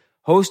Airbnb.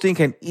 Hosting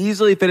can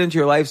easily fit into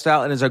your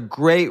lifestyle and is a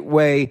great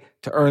way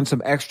to earn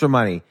some extra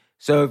money.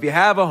 So if you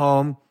have a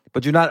home,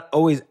 but you're not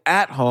always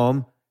at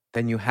home,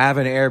 then you have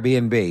an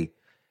Airbnb.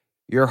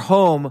 Your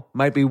home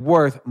might be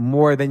worth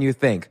more than you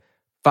think.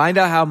 Find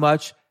out how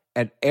much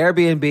at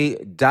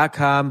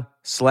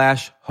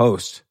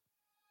airbnb.com/host.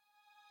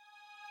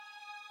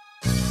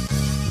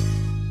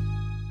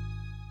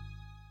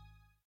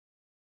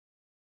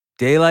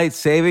 Daylight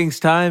savings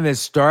time is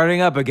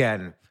starting up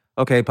again.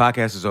 Okay,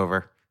 podcast is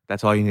over.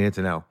 That's all you needed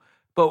to know.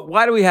 But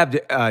why do we have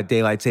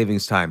daylight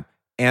savings time?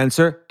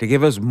 Answer: to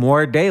give us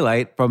more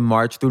daylight from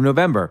March through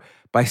November.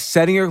 By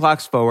setting your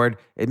clocks forward,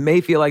 it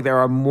may feel like there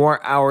are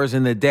more hours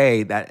in the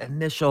day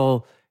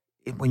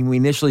when we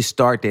initially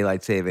start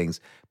daylight savings.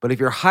 But if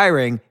you're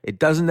hiring, it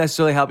doesn't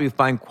necessarily help you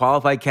find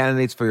qualified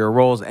candidates for your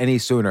roles any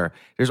sooner.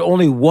 There's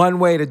only one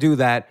way to do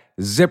that: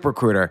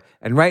 ZipRecruiter.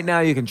 And right now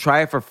you can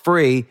try it for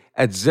free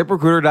at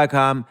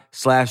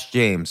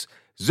ZipRecruiter.com/James.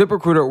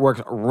 ZipRecruiter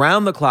works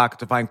around the clock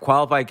to find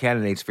qualified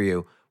candidates for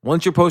you.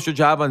 Once you post your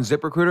job on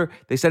ZipRecruiter,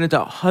 they send it to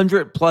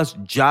 100 plus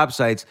job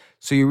sites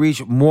so you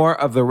reach more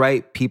of the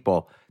right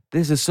people.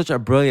 This is such a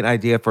brilliant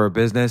idea for a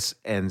business,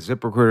 and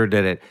ZipRecruiter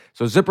did it.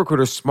 So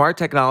ZipRecruiter's smart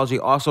technology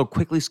also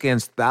quickly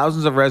scans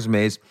thousands of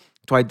resumes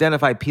to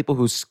identify people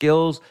whose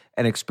skills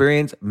and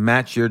experience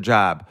match your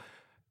job.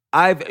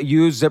 I've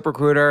used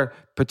ZipRecruiter,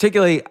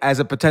 particularly as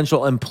a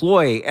potential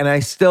employee, and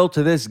I still,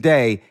 to this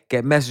day,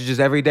 get messages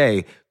every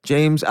day.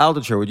 James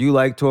Altucher, would you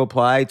like to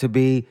apply to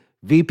be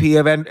VP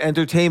of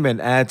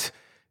Entertainment at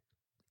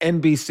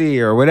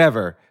NBC or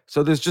whatever?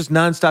 So there's just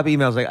nonstop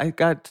emails. Like I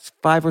got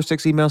 5 or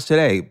 6 emails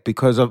today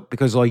because a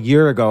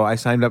year ago I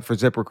signed up for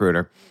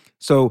ZipRecruiter.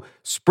 So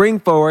spring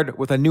forward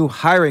with a new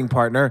hiring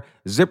partner,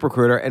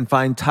 ZipRecruiter, and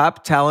find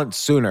top talent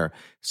sooner.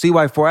 See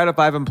why 4 out of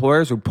 5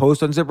 employers who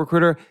post on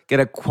ZipRecruiter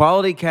get a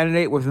quality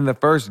candidate within the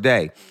first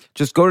day.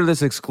 Just go to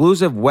this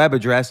exclusive web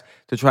address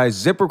to try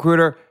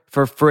ZipRecruiter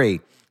for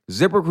free.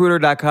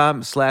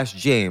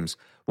 ZipRecruiter.com/James.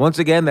 Once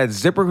again,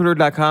 that's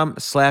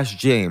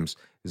ZipRecruiter.com/James.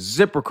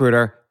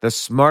 ZipRecruiter, the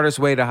smartest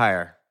way to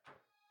hire.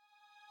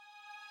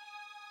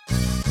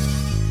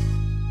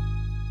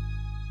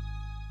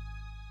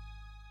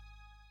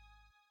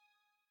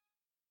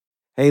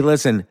 Hey,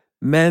 listen,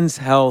 men's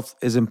health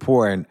is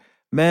important.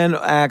 Men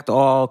act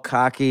all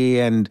cocky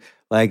and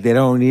like they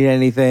don't need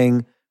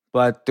anything.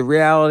 But the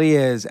reality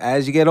is,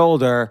 as you get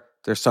older,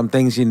 there's some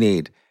things you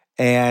need.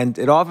 And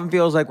it often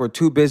feels like we're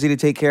too busy to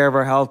take care of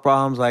our health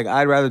problems. Like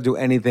I'd rather do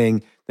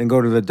anything than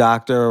go to the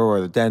doctor or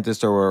the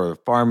dentist or the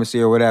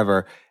pharmacy or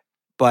whatever.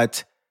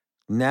 But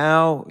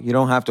now you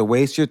don't have to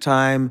waste your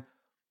time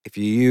if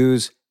you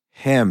use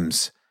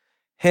Hims.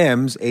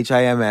 Hims,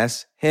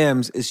 Hims,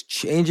 Hims is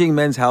changing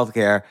men's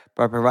healthcare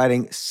by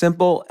providing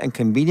simple and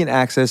convenient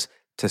access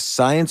to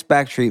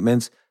science-backed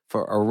treatments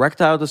for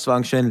erectile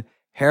dysfunction,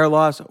 hair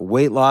loss,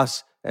 weight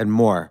loss, and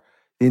more.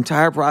 The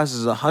entire process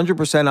is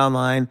 100%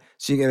 online,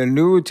 so you get a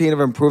new routine of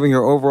improving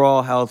your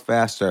overall health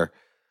faster.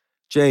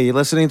 Jay, you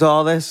listening to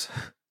all this?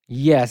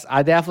 Yes,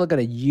 I definitely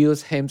gonna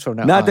use Hims from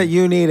now on. Not that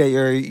you need it.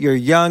 You're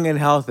young and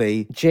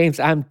healthy. James,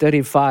 I'm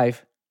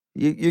 35.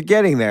 You're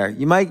getting there.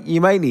 You might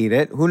need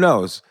it. Who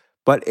knows?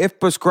 But if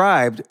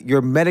prescribed,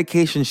 your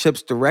medication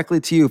ships directly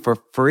to you for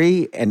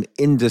free and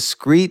in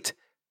discreet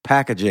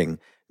packaging.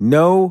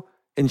 No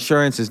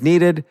insurance is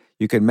needed.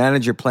 You can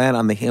manage your plan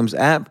on the Hims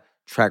app,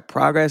 track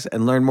progress,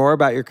 and learn more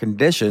about your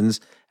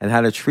conditions and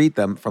how to treat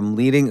them from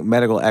leading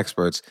medical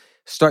experts.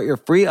 Start your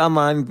free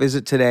online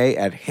visit today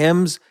at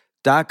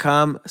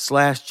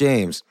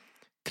hims.com/James.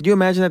 Could you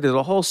imagine that? There's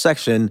a whole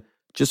section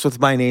just with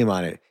my name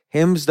on it.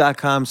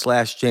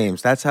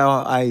 hims.com/James. That's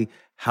how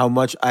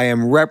much I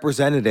am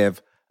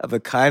representative of the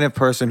kind of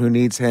person who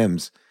needs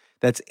Hims.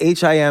 That's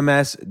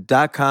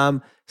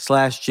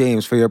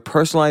hims.com/James for your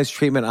personalized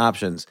treatment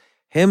options.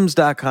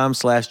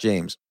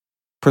 hims.com/James.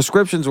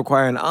 Prescriptions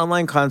require an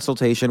online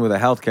consultation with a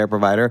healthcare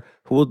provider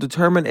who will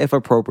determine if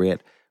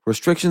appropriate.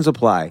 Restrictions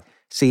apply.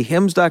 See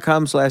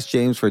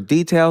hims.com/James for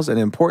details and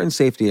important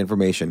safety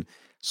information.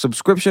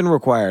 Subscription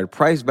required.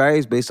 Price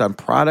varies based on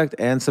product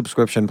and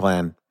subscription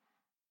plan.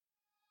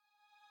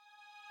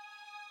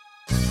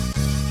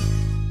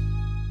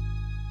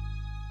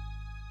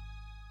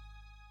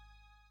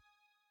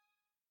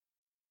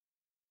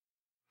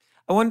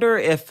 I wonder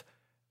if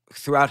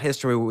throughout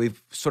history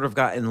we've sort of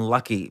gotten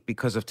lucky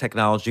because of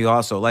technology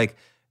also. Like,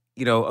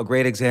 a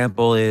great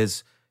example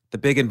is the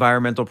big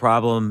environmental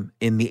problem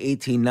in the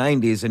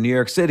 1890s in New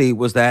York City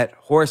was that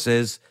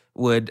horses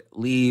would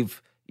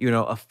leave,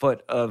 a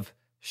foot of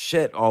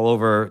shit all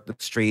over the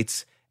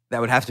streets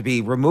that would have to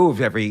be removed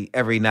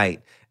every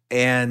night.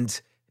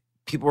 And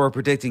people were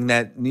predicting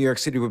that New York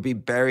City would be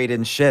buried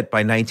in shit by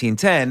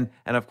 1910.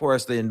 And of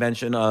course, the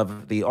invention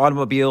of the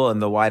automobile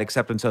and the wide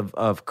acceptance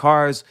of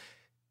cars,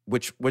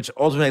 which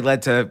ultimately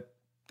led to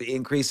the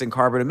increase in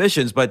carbon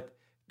emissions. But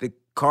the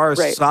cars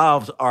Right.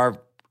 solved our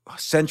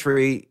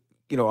century,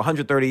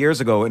 130 years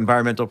ago,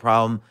 environmental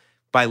problem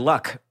by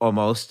luck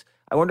almost.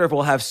 I wonder if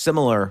we'll have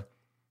similar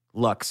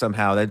luck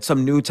somehow, that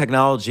some new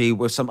technology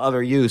with some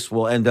other use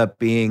will end up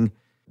being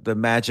the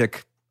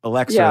magic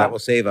elixir Yeah. that will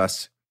save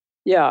us.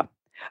 Yeah.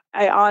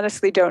 I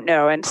honestly don't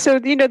know. And so,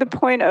 the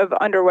point of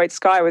Under White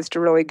Sky was to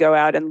really go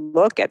out and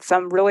look at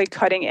some really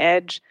cutting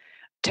edge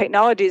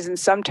technologies and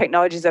some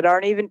technologies that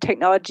aren't even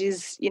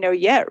technologies,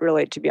 yet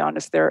really, to be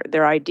honest,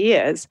 they're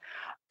ideas.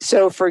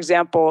 So, for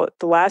example,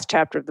 the last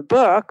chapter of the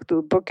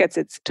book gets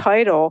its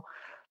title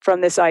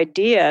from this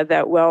idea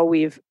that, well,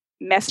 we've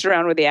messed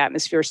around with the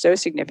atmosphere so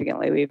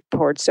significantly. We've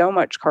poured so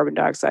much carbon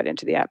dioxide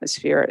into the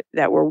atmosphere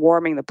that we're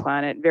warming the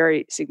planet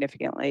very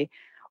significantly.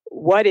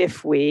 What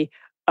if we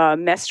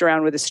messed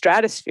around with the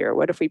stratosphere?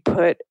 What if we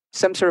put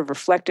some sort of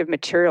reflective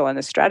material in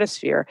the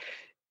stratosphere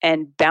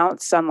and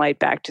bounce sunlight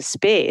back to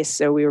space?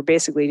 So we were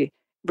basically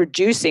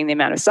reducing the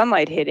amount of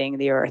sunlight hitting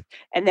the Earth,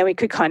 and then we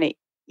could kind of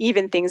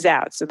even things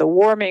out. So the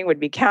warming would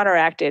be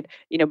counteracted,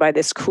 by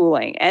this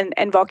cooling.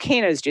 And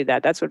volcanoes do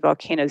that. That's what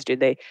volcanoes do.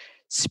 They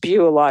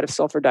spew a lot of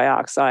sulfur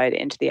dioxide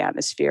into the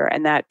atmosphere,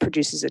 and that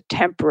produces a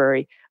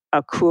temporary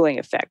cooling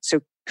effect.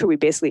 So could we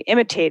basically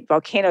imitate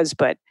volcanoes,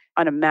 but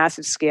on a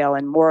massive scale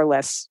and more or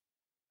less,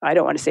 I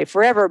don't want to say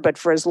forever, but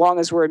for as long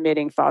as we're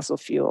emitting fossil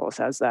fuels?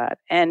 How's that?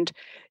 And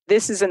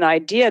this is an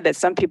idea that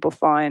some people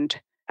find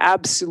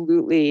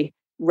absolutely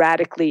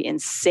radically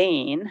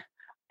insane,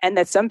 and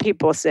that some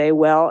people say,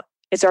 well,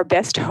 it's our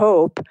best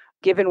hope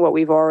given what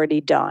we've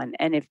already done.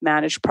 And if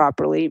managed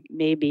properly,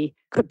 maybe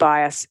could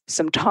buy us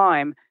some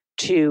time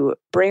to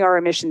bring our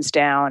emissions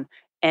down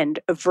and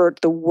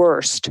avert the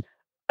worst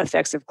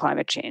effects of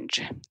climate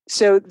change.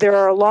 So there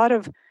are a lot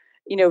of,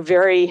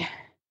 very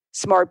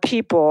smart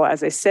people,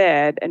 as I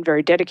said, and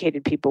very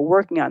dedicated people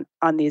working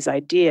on these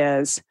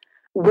ideas.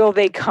 Will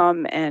they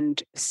come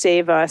and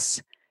save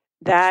us?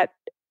 That,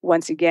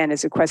 once again,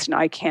 is a question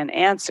I can't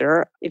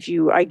answer. If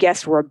you, I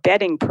guess, were a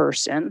betting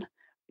person,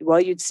 well,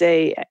 you'd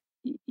say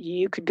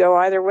you could go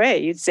either way.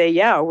 You'd say,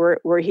 yeah,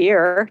 we're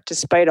here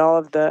despite all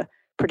of the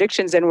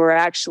predictions, and we're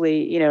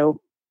actually,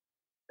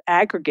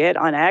 aggregate,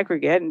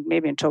 and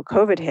maybe until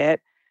COVID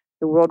hit,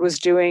 the world was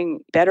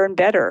doing better and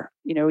better,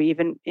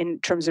 even in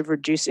terms of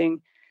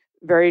reducing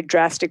very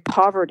drastic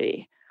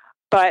poverty.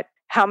 But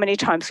how many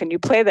times can you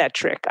play that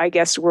trick? I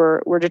guess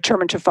we're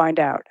determined to find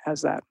out.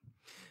 How's that?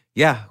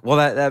 Yeah, well,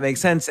 that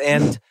makes sense.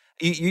 And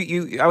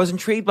I was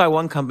intrigued by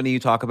one company you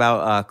talk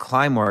about,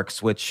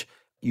 Climeworks, which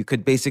you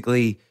could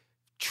basically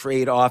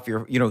trade off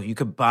you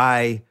could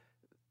buy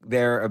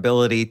their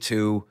ability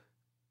to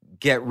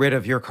get rid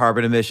of your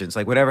carbon emissions,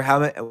 like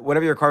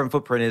whatever your carbon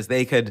footprint is.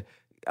 They could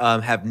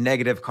have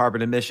negative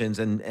carbon emissions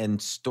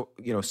and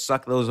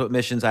suck those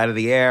emissions out of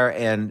the air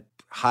and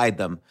hide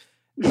them.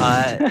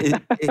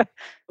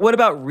 What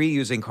about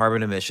reusing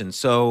carbon emissions?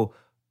 So,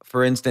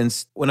 for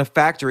instance, when a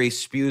factory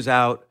spews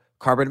out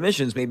carbon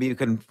emissions, maybe you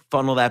can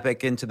funnel that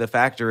back into the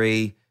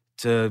factory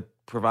to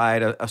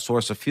provide a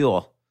source of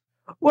fuel.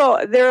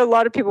 Well, there are a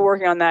lot of people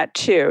working on that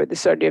too,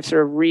 this idea of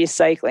sort of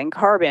recycling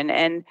carbon.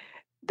 And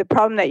the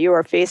problem that you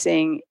are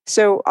facing,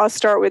 so I'll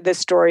start with the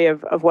story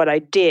of what I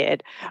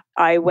did.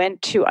 I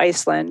went to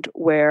Iceland,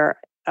 where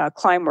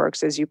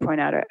Climeworks, as you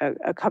point out,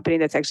 a company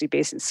that's actually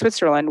based in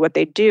Switzerland. What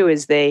they do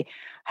is they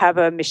have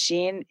a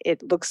machine.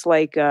 It looks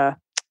like a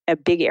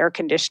big air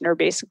conditioner,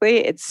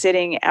 basically. It's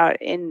sitting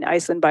out in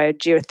Iceland by a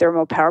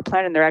geothermal power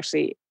plant, and they're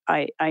actually,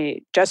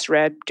 I just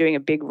read, doing a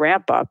big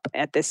ramp up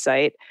at this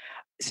site.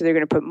 So they're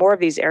going to put more of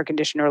these air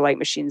conditioner-like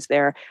machines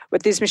there.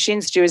 What these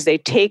machines do is they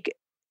take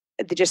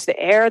just the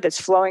air that's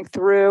flowing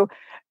through.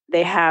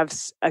 They have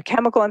a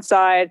chemical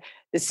inside.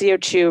 The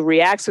CO2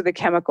 reacts with the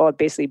chemical. It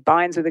basically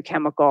binds with the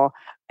chemical.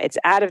 It's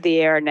out of the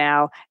air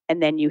now.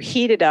 And then you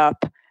heat it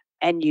up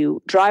and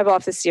you drive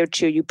off the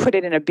CO2. You put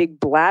it in a big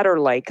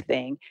bladder-like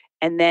thing.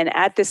 And then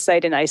at this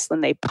site in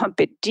Iceland, they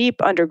pump it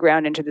deep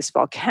underground into this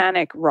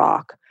volcanic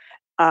rock,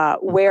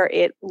 where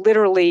it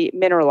literally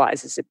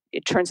mineralizes.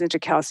 It turns into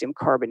calcium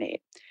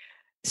carbonate.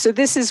 So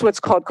this is what's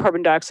called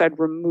carbon dioxide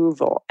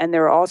removal. And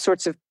there are all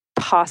sorts of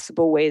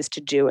possible ways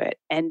to do it.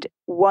 And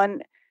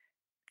one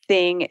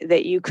thing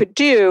that you could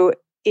do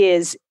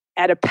is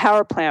at a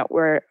power plant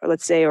where,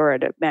 let's say, or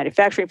at a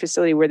manufacturing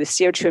facility where the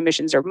CO2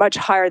 emissions are much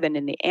higher than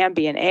in the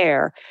ambient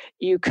air,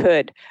 you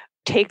could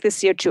take the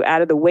CO2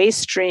 out of the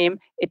waste stream.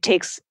 It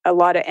takes a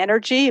lot of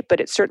energy, but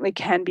it certainly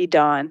can be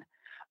done.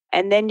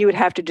 And then you would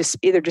have to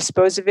either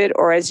dispose of it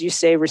or, as you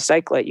say,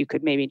 recycle it. You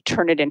could maybe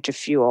turn it into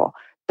fuel,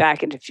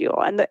 back into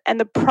fuel. And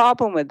the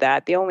problem with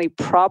that, the only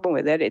problem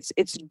with it,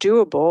 it's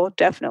doable.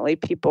 Definitely,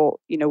 people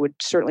would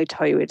certainly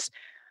tell you it's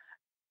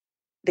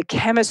the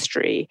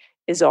chemistry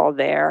is all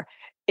there.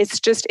 It's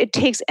just it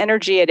takes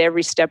energy at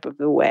every step of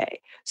the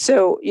way.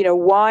 So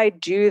why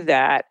do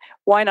that?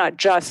 Why not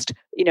just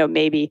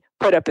maybe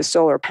put up a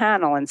solar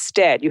panel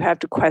instead? You have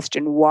to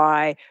question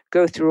why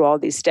go through all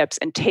these steps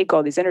and take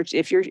all these energy.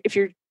 If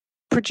you're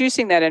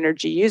producing that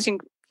energy using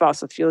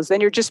fossil fuels,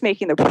 then you're just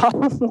making the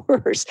problem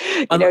worse.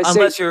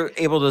 Unless you're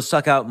able to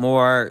suck out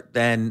more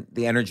than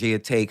the energy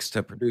it takes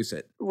to produce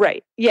it.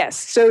 Right. Yes.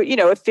 So,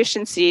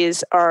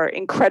 efficiencies are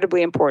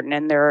incredibly important.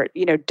 And there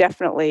are,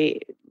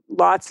 definitely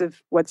lots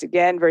of, once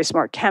again, very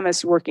smart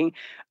chemists working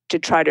to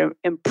try to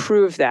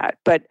improve that.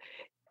 But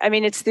I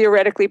mean, it's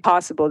theoretically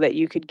possible that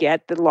you could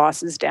get the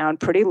losses down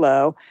pretty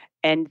low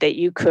and that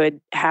you could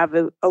have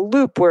a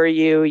loop where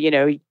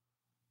you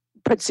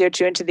put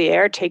CO2 into the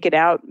air, take it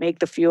out, make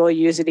the fuel,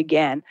 use it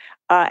again.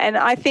 And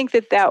I think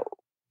that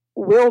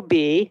will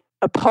be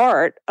a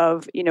part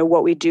of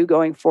what we do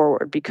going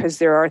forward, because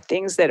there are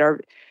things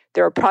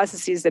there are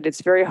processes that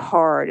it's very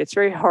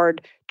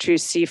hard to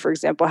see, for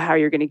example, how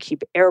you're going to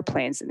keep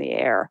airplanes in the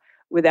air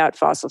without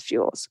fossil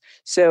fuels.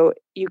 So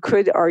you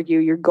could argue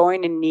you're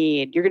going to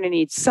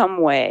need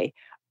some way,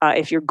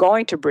 if you're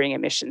going to bring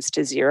emissions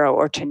to zero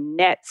or to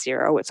net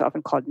zero. It's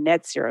often called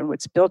net zero, and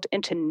what's built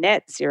into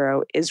net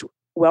zero is,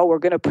 well, we're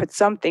going to put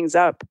some things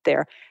up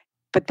there,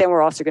 but then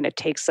we're also going to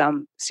take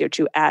some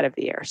CO2 out of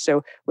the air.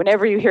 So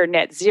whenever you hear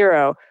net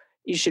zero,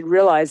 you should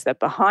realize that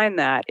behind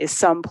that is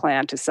some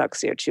plan to suck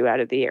CO2 out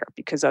of the air,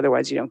 because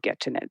otherwise you don't get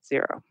to net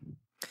zero.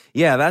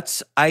 Yeah,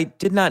 I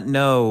did not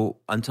know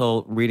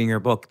until reading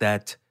your book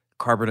that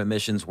carbon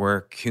emissions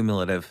were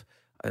cumulative.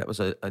 That was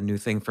a new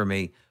thing for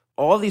me.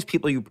 All these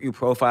people you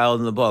profiled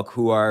in the book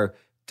who are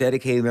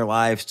dedicating their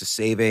lives to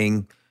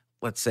saving,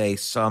 let's say,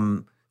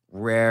 some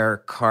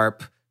rare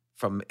carp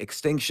from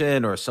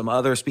extinction or some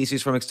other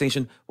species from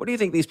extinction. What do you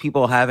think these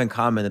people have in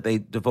common that they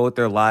devote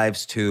their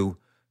lives to,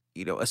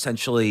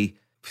 essentially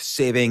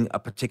saving a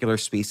particular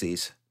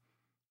species?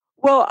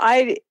 Well,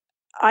 I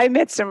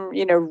met some,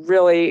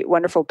 really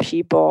wonderful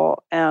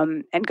people,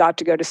 and got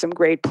to go to some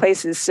great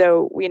places.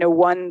 So,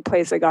 one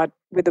place I got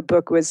with the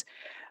book was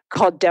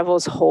called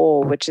Devil's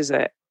Hole, which is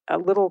a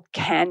little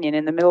canyon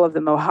in the middle of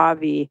the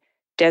Mojave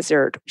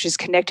Desert, which is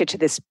connected to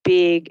this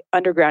big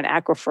underground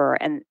aquifer.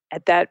 And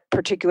at that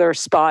particular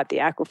spot, the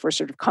aquifer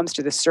sort of comes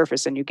to the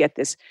surface, and you get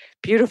this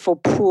beautiful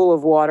pool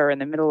of water in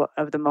the middle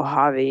of the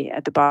Mojave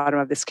at the bottom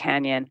of this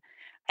canyon.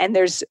 And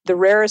there's the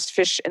rarest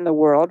fish in the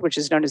world, which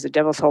is known as the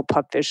Devil's Hole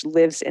pupfish,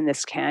 lives in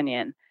this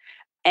canyon.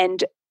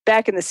 And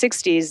back in the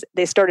 60s,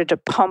 they started to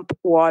pump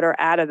water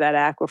out of that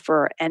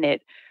aquifer, and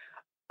it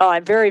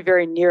very,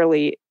 very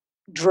nearly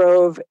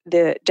drove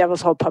the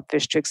Devil's Hole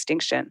pupfish to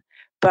extinction.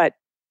 But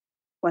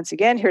once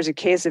again, here's a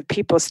case of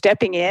people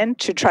stepping in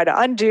to try to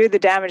undo the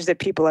damage that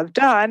people have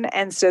done.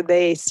 And so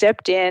they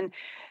stepped in.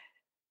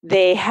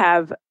 They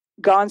have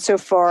gone so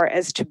far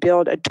as to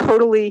build a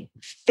totally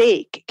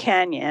fake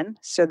canyon.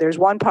 So there's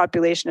one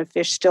population of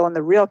fish still in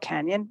the real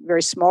canyon,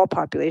 very small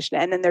population.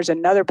 And then there's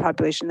another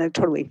population in a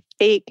totally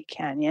fake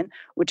canyon,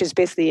 which is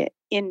basically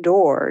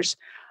indoors.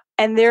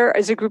 And there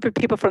is a group of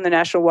people from the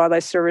National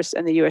Wildlife Service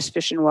and the U.S.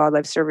 Fish and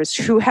Wildlife Service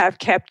who have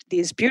kept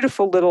these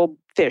beautiful little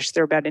fish.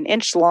 They're about an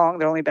inch long.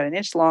 They're only about an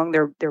inch long.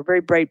 They're very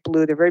bright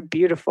blue. They're very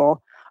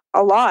beautiful,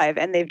 alive.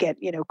 And they get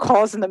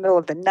calls in the middle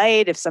of the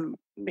night. If some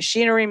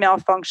machinery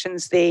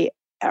malfunctions, they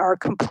are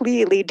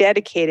completely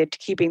dedicated to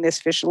keeping this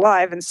fish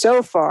alive. And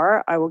so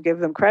far, I will give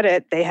them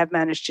credit, they have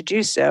managed to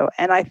do so.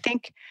 And I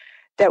think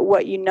that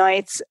what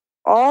unites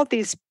all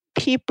these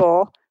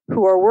people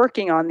who are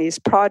working on these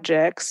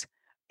projects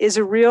is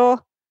a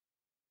real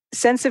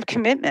sense of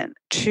commitment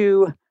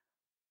to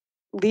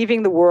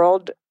leaving the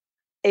world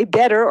a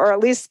better, or at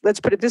least, let's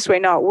put it this way,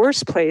 not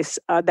worse place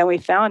than we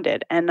found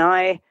it. And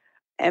I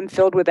am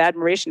filled with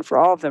admiration for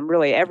all of them,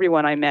 really.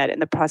 Everyone I met in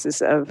the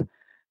process of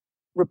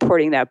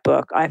reporting that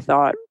book, I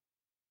thought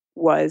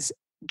was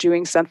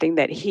doing something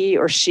that he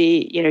or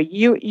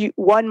she,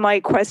 one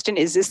might question,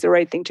 is this the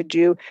right thing to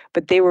do?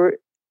 But they were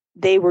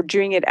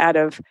doing it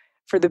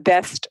for the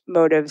best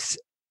motives,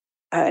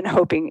 and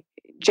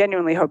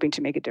genuinely hoping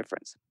to make a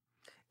difference.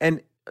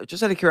 And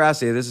just out of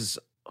curiosity, this is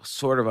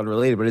sort of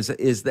unrelated, but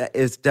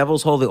is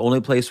Devil's Hole the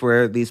only place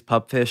where these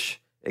pupfish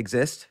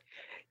exist?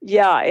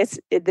 Yeah,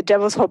 the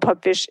Devil's Hole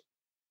pupfish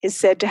is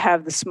said to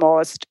have the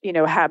smallest,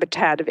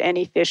 habitat of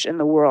any fish in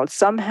the world.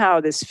 Somehow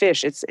this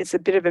fish, it's a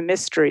bit of a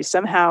mystery.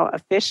 Somehow a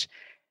fish,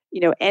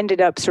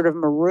 ended up sort of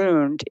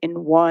marooned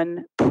in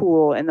one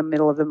pool in the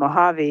middle of the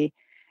Mojave,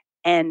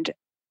 and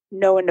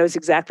no one knows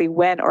exactly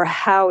when or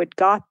how it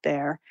got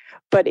there,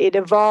 but it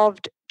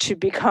evolved to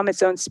become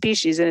its own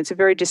species, and it's a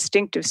very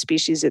distinctive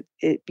species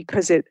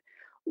because it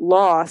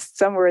lost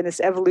somewhere in this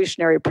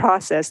evolutionary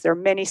process. There are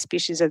many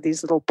species of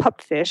these little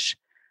pupfish,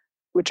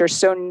 which are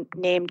so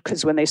named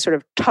because when they sort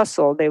of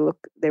tussle,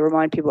 they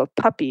remind people of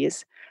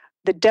puppies.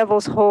 The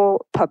Devil's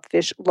Hole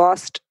pupfish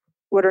lost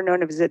what are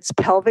known as its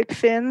pelvic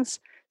fins.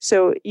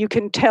 So you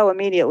can tell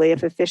immediately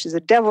if a fish is a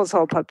devil's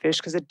hole pupfish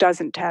because it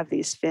doesn't have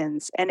these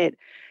fins. And it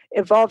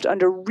evolved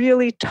under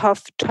really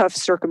tough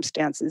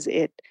circumstances.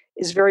 It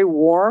is very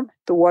warm.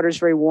 The water is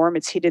very warm.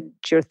 It's heated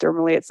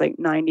geothermally. It's like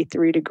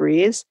 93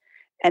 degrees.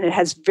 And it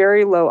has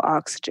very low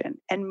oxygen.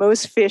 And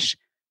most fish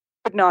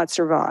would not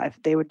survive.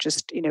 They would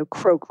just,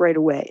 croak right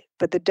away.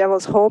 But the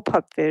devil's hole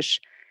pupfish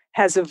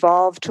has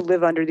evolved to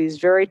live under these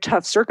very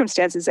tough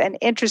circumstances. And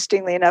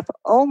interestingly enough,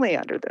 only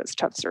under those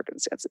tough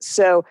circumstances.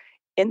 So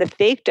in the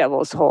fake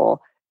devil's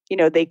hole,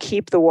 they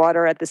keep the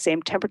water at the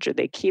same temperature.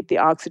 They keep the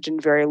oxygen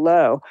very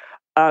low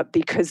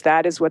because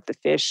that is what the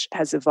fish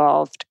has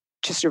evolved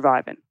to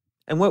survive in.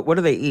 And what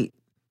do they eat?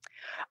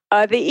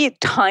 They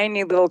eat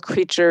tiny little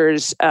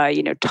creatures,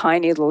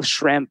 tiny little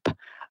shrimp,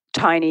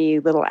 tiny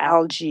little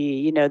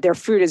algae. Their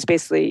food is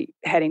basically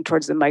heading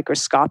towards the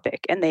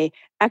microscopic, and they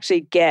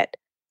actually get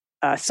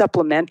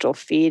supplemental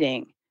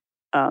feeding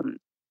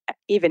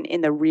even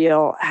in the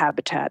real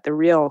habitat, the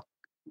real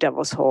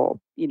devil's hole,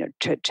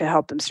 to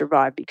help them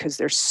survive because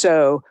they're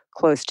so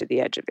close to the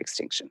edge of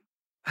extinction.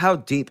 How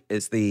deep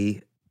is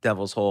the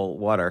devil's hole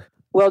water?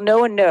 Well, no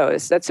one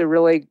knows. That's a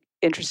really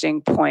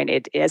interesting point.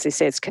 As I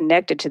say, it's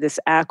connected to this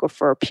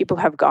aquifer. People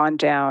have gone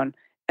down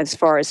as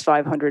far as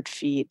 500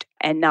 feet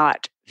and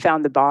not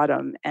found the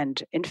bottom.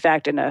 And in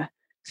fact, in a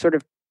sort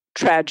of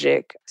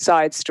tragic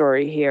side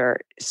story here,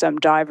 some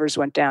divers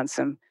went down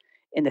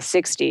in the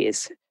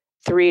 60s.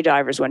 3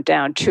 divers went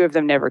down. 2 of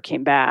them never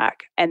came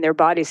back, and their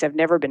bodies have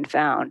never been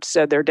found.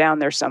 So they're down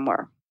there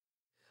somewhere.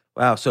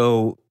 Wow.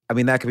 So,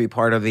 that could be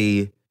part of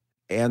the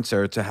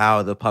answer to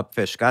how the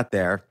pupfish got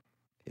there,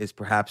 is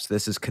perhaps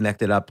this is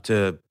connected up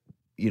to,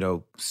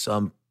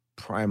 some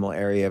primal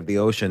area of the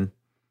ocean.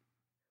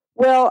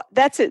 Well,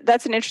 that's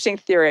an interesting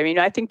theory.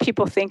 I think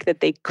people think that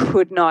they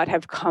could not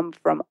have come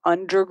from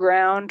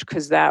underground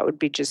because that would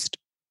be just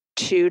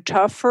too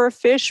tough for a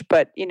fish.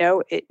 But,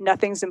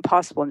 nothing's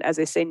impossible. And as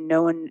I say,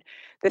 the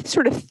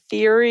sort of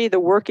theory, the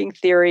working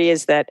theory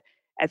is that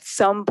at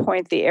some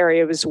point the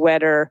area was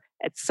wetter.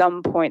 At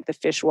some point the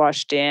fish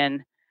washed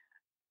in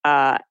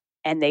and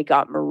they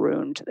got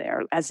marooned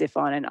there as if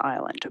on an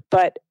island.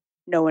 But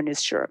no one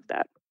is sure of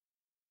that.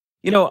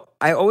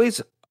 I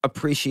always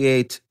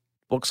appreciate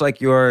books like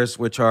yours,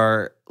 which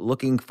are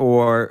looking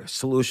for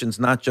solutions,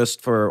 not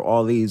just for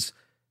all these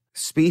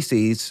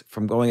species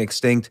from going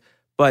extinct,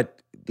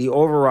 but the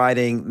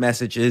overriding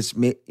message is,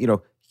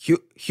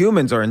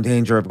 humans are in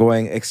danger of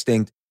going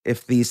extinct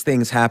if these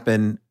things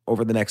happen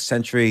over the next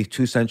century,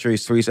 2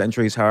 centuries, 3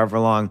 centuries, however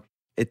long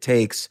it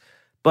takes.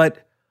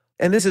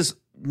 And this is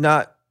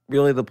not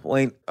really the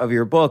point of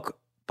your book,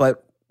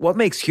 but what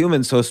makes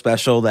humans so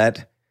special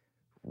that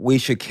we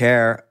should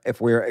care if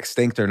we're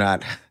extinct or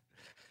not?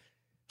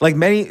 Like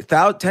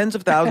tens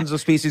of thousands of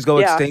species go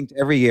extinct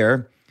every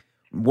year.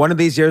 One of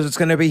these years, it's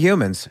going to be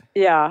humans.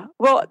 Yeah.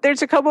 Well,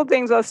 there's a couple of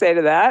things I'll say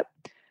to that.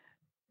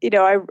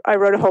 I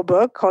wrote a whole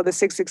book called The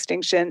Sixth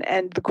Extinction.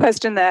 And the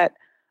question that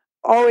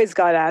always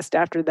got asked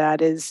after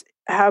that is,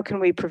 how can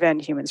we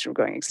prevent humans from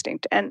going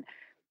extinct? And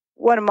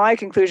one of my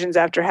conclusions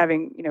after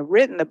having,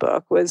 written the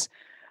book was,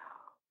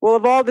 well,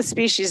 of all the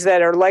species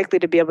that are likely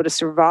to be able to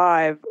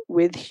survive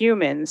with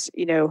humans,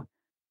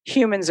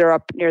 humans are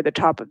up near the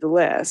top of the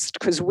list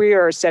because we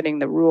are setting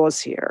the rules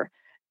here.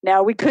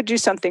 Now, we could do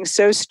something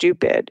so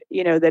stupid,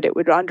 that it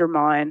would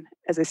undermine,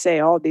 as I say,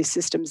 all these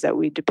systems that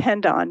we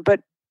depend on.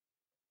 But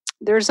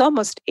there's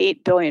almost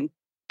 8 billion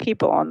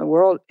people on the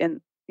world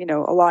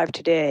alive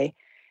today.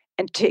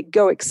 And to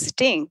go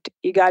extinct,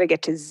 you got to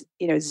get to,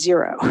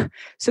 0.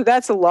 So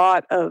that's a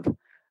lot of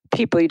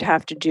people you'd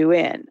have to do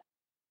in.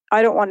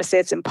 I don't want to say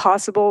it's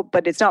impossible,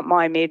 but it's not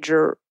my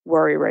major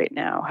worry right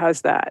now.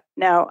 How's that?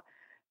 Now,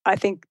 I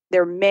think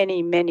there are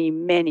many, many,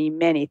 many,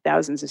 many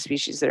thousands of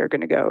species that are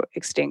going to go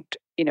extinct,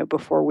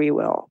 before we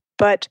will.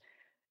 But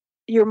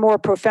your more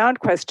profound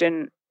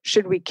question,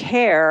 should we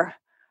care?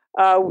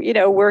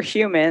 We're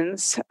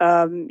humans.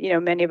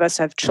 Many of us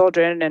have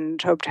children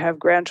and hope to have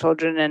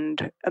grandchildren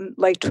and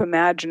like to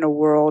imagine a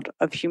world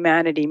of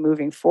humanity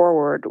moving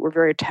forward. We're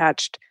very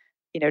attached,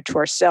 to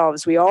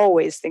ourselves. We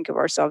always think of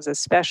ourselves as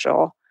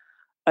special,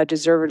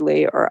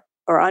 deservedly or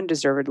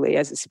undeservedly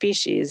as a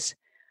species.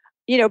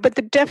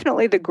 But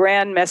definitely the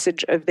grand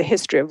message of the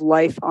history of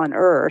life on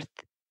Earth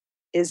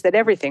is that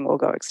everything will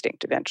go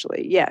extinct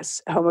eventually.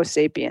 Yes, Homo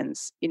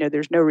sapiens,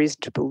 there's no reason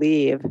to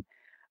believe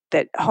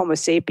that Homo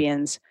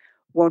sapiens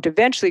won't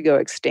eventually go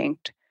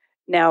extinct.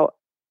 Now,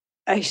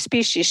 a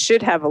species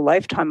should have a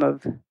lifetime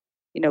of,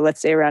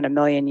 let's say around 1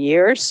 million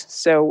years.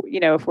 So,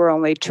 if we're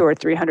only 200,000 or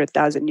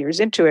 300,000 years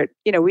into it,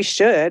 we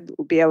should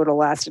be able to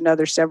last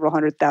another several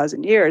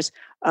 100,000 years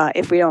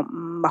if we don't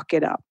muck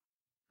it up.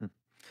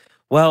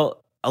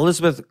 Well,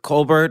 Elizabeth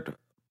Kolbert,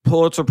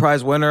 Pulitzer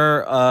Prize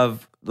winner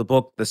of the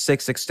book, The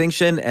Sixth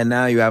Extinction, and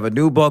now you have a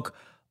new book,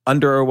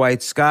 Under a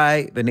White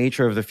Sky, The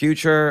Nature of the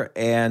Future,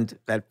 and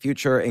that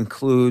future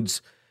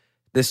includes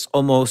this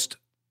almost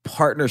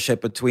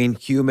partnership between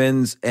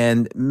humans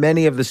and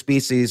many of the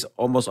species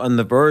almost on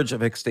the verge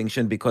of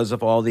extinction because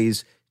of all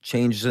these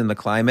changes in the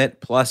climate,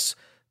 plus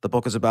The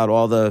book is about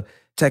all the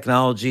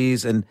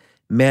technologies and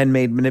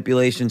man-made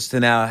manipulations to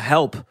now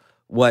help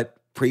what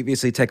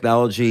previously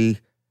technology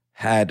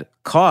had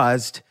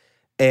caused.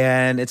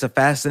 And it's a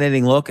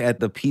fascinating look at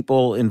the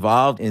people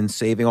involved in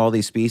saving all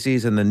these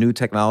species and the new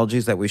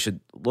technologies that we should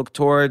look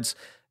towards.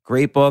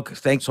 Great book.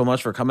 Thanks so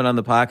much for coming on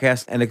the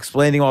podcast and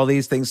explaining all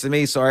these things to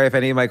me. Sorry if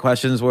any of my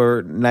questions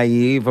were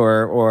naive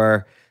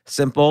or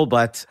simple,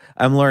 but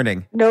I'm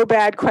learning. No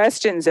bad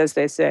questions, as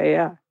they say.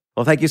 Yeah.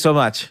 Well, thank you so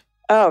much.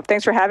 Oh,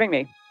 thanks for having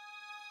me.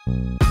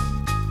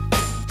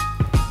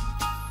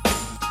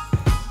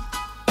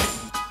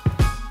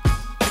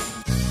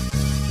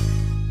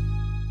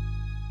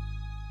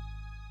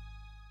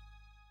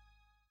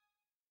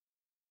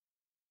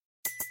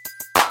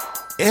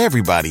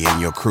 Everybody in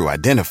your crew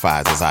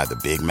identifies as either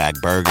Big Mac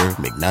Burger,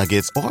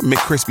 McNuggets, or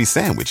McCrispy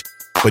Sandwich.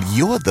 But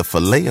you're the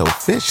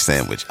Filet-O-Fish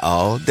Sandwich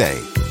all day.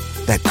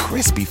 That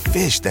crispy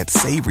fish, that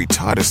savory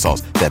tartar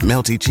sauce, that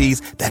melty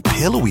cheese, that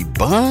pillowy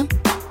bun.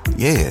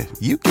 Yeah,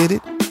 you get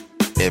it.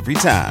 Every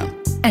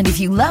time. And if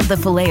you love the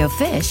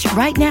Filet-O-Fish,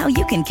 right now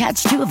you can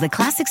catch two of the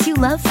classics you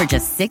love for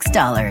just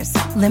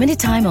 $6. Limited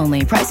time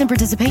only. Price and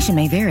participation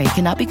may vary.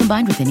 Cannot be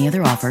combined with any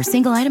other offer.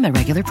 Single item at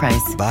regular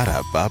price.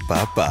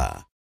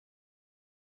 Ba-da-ba-ba-ba.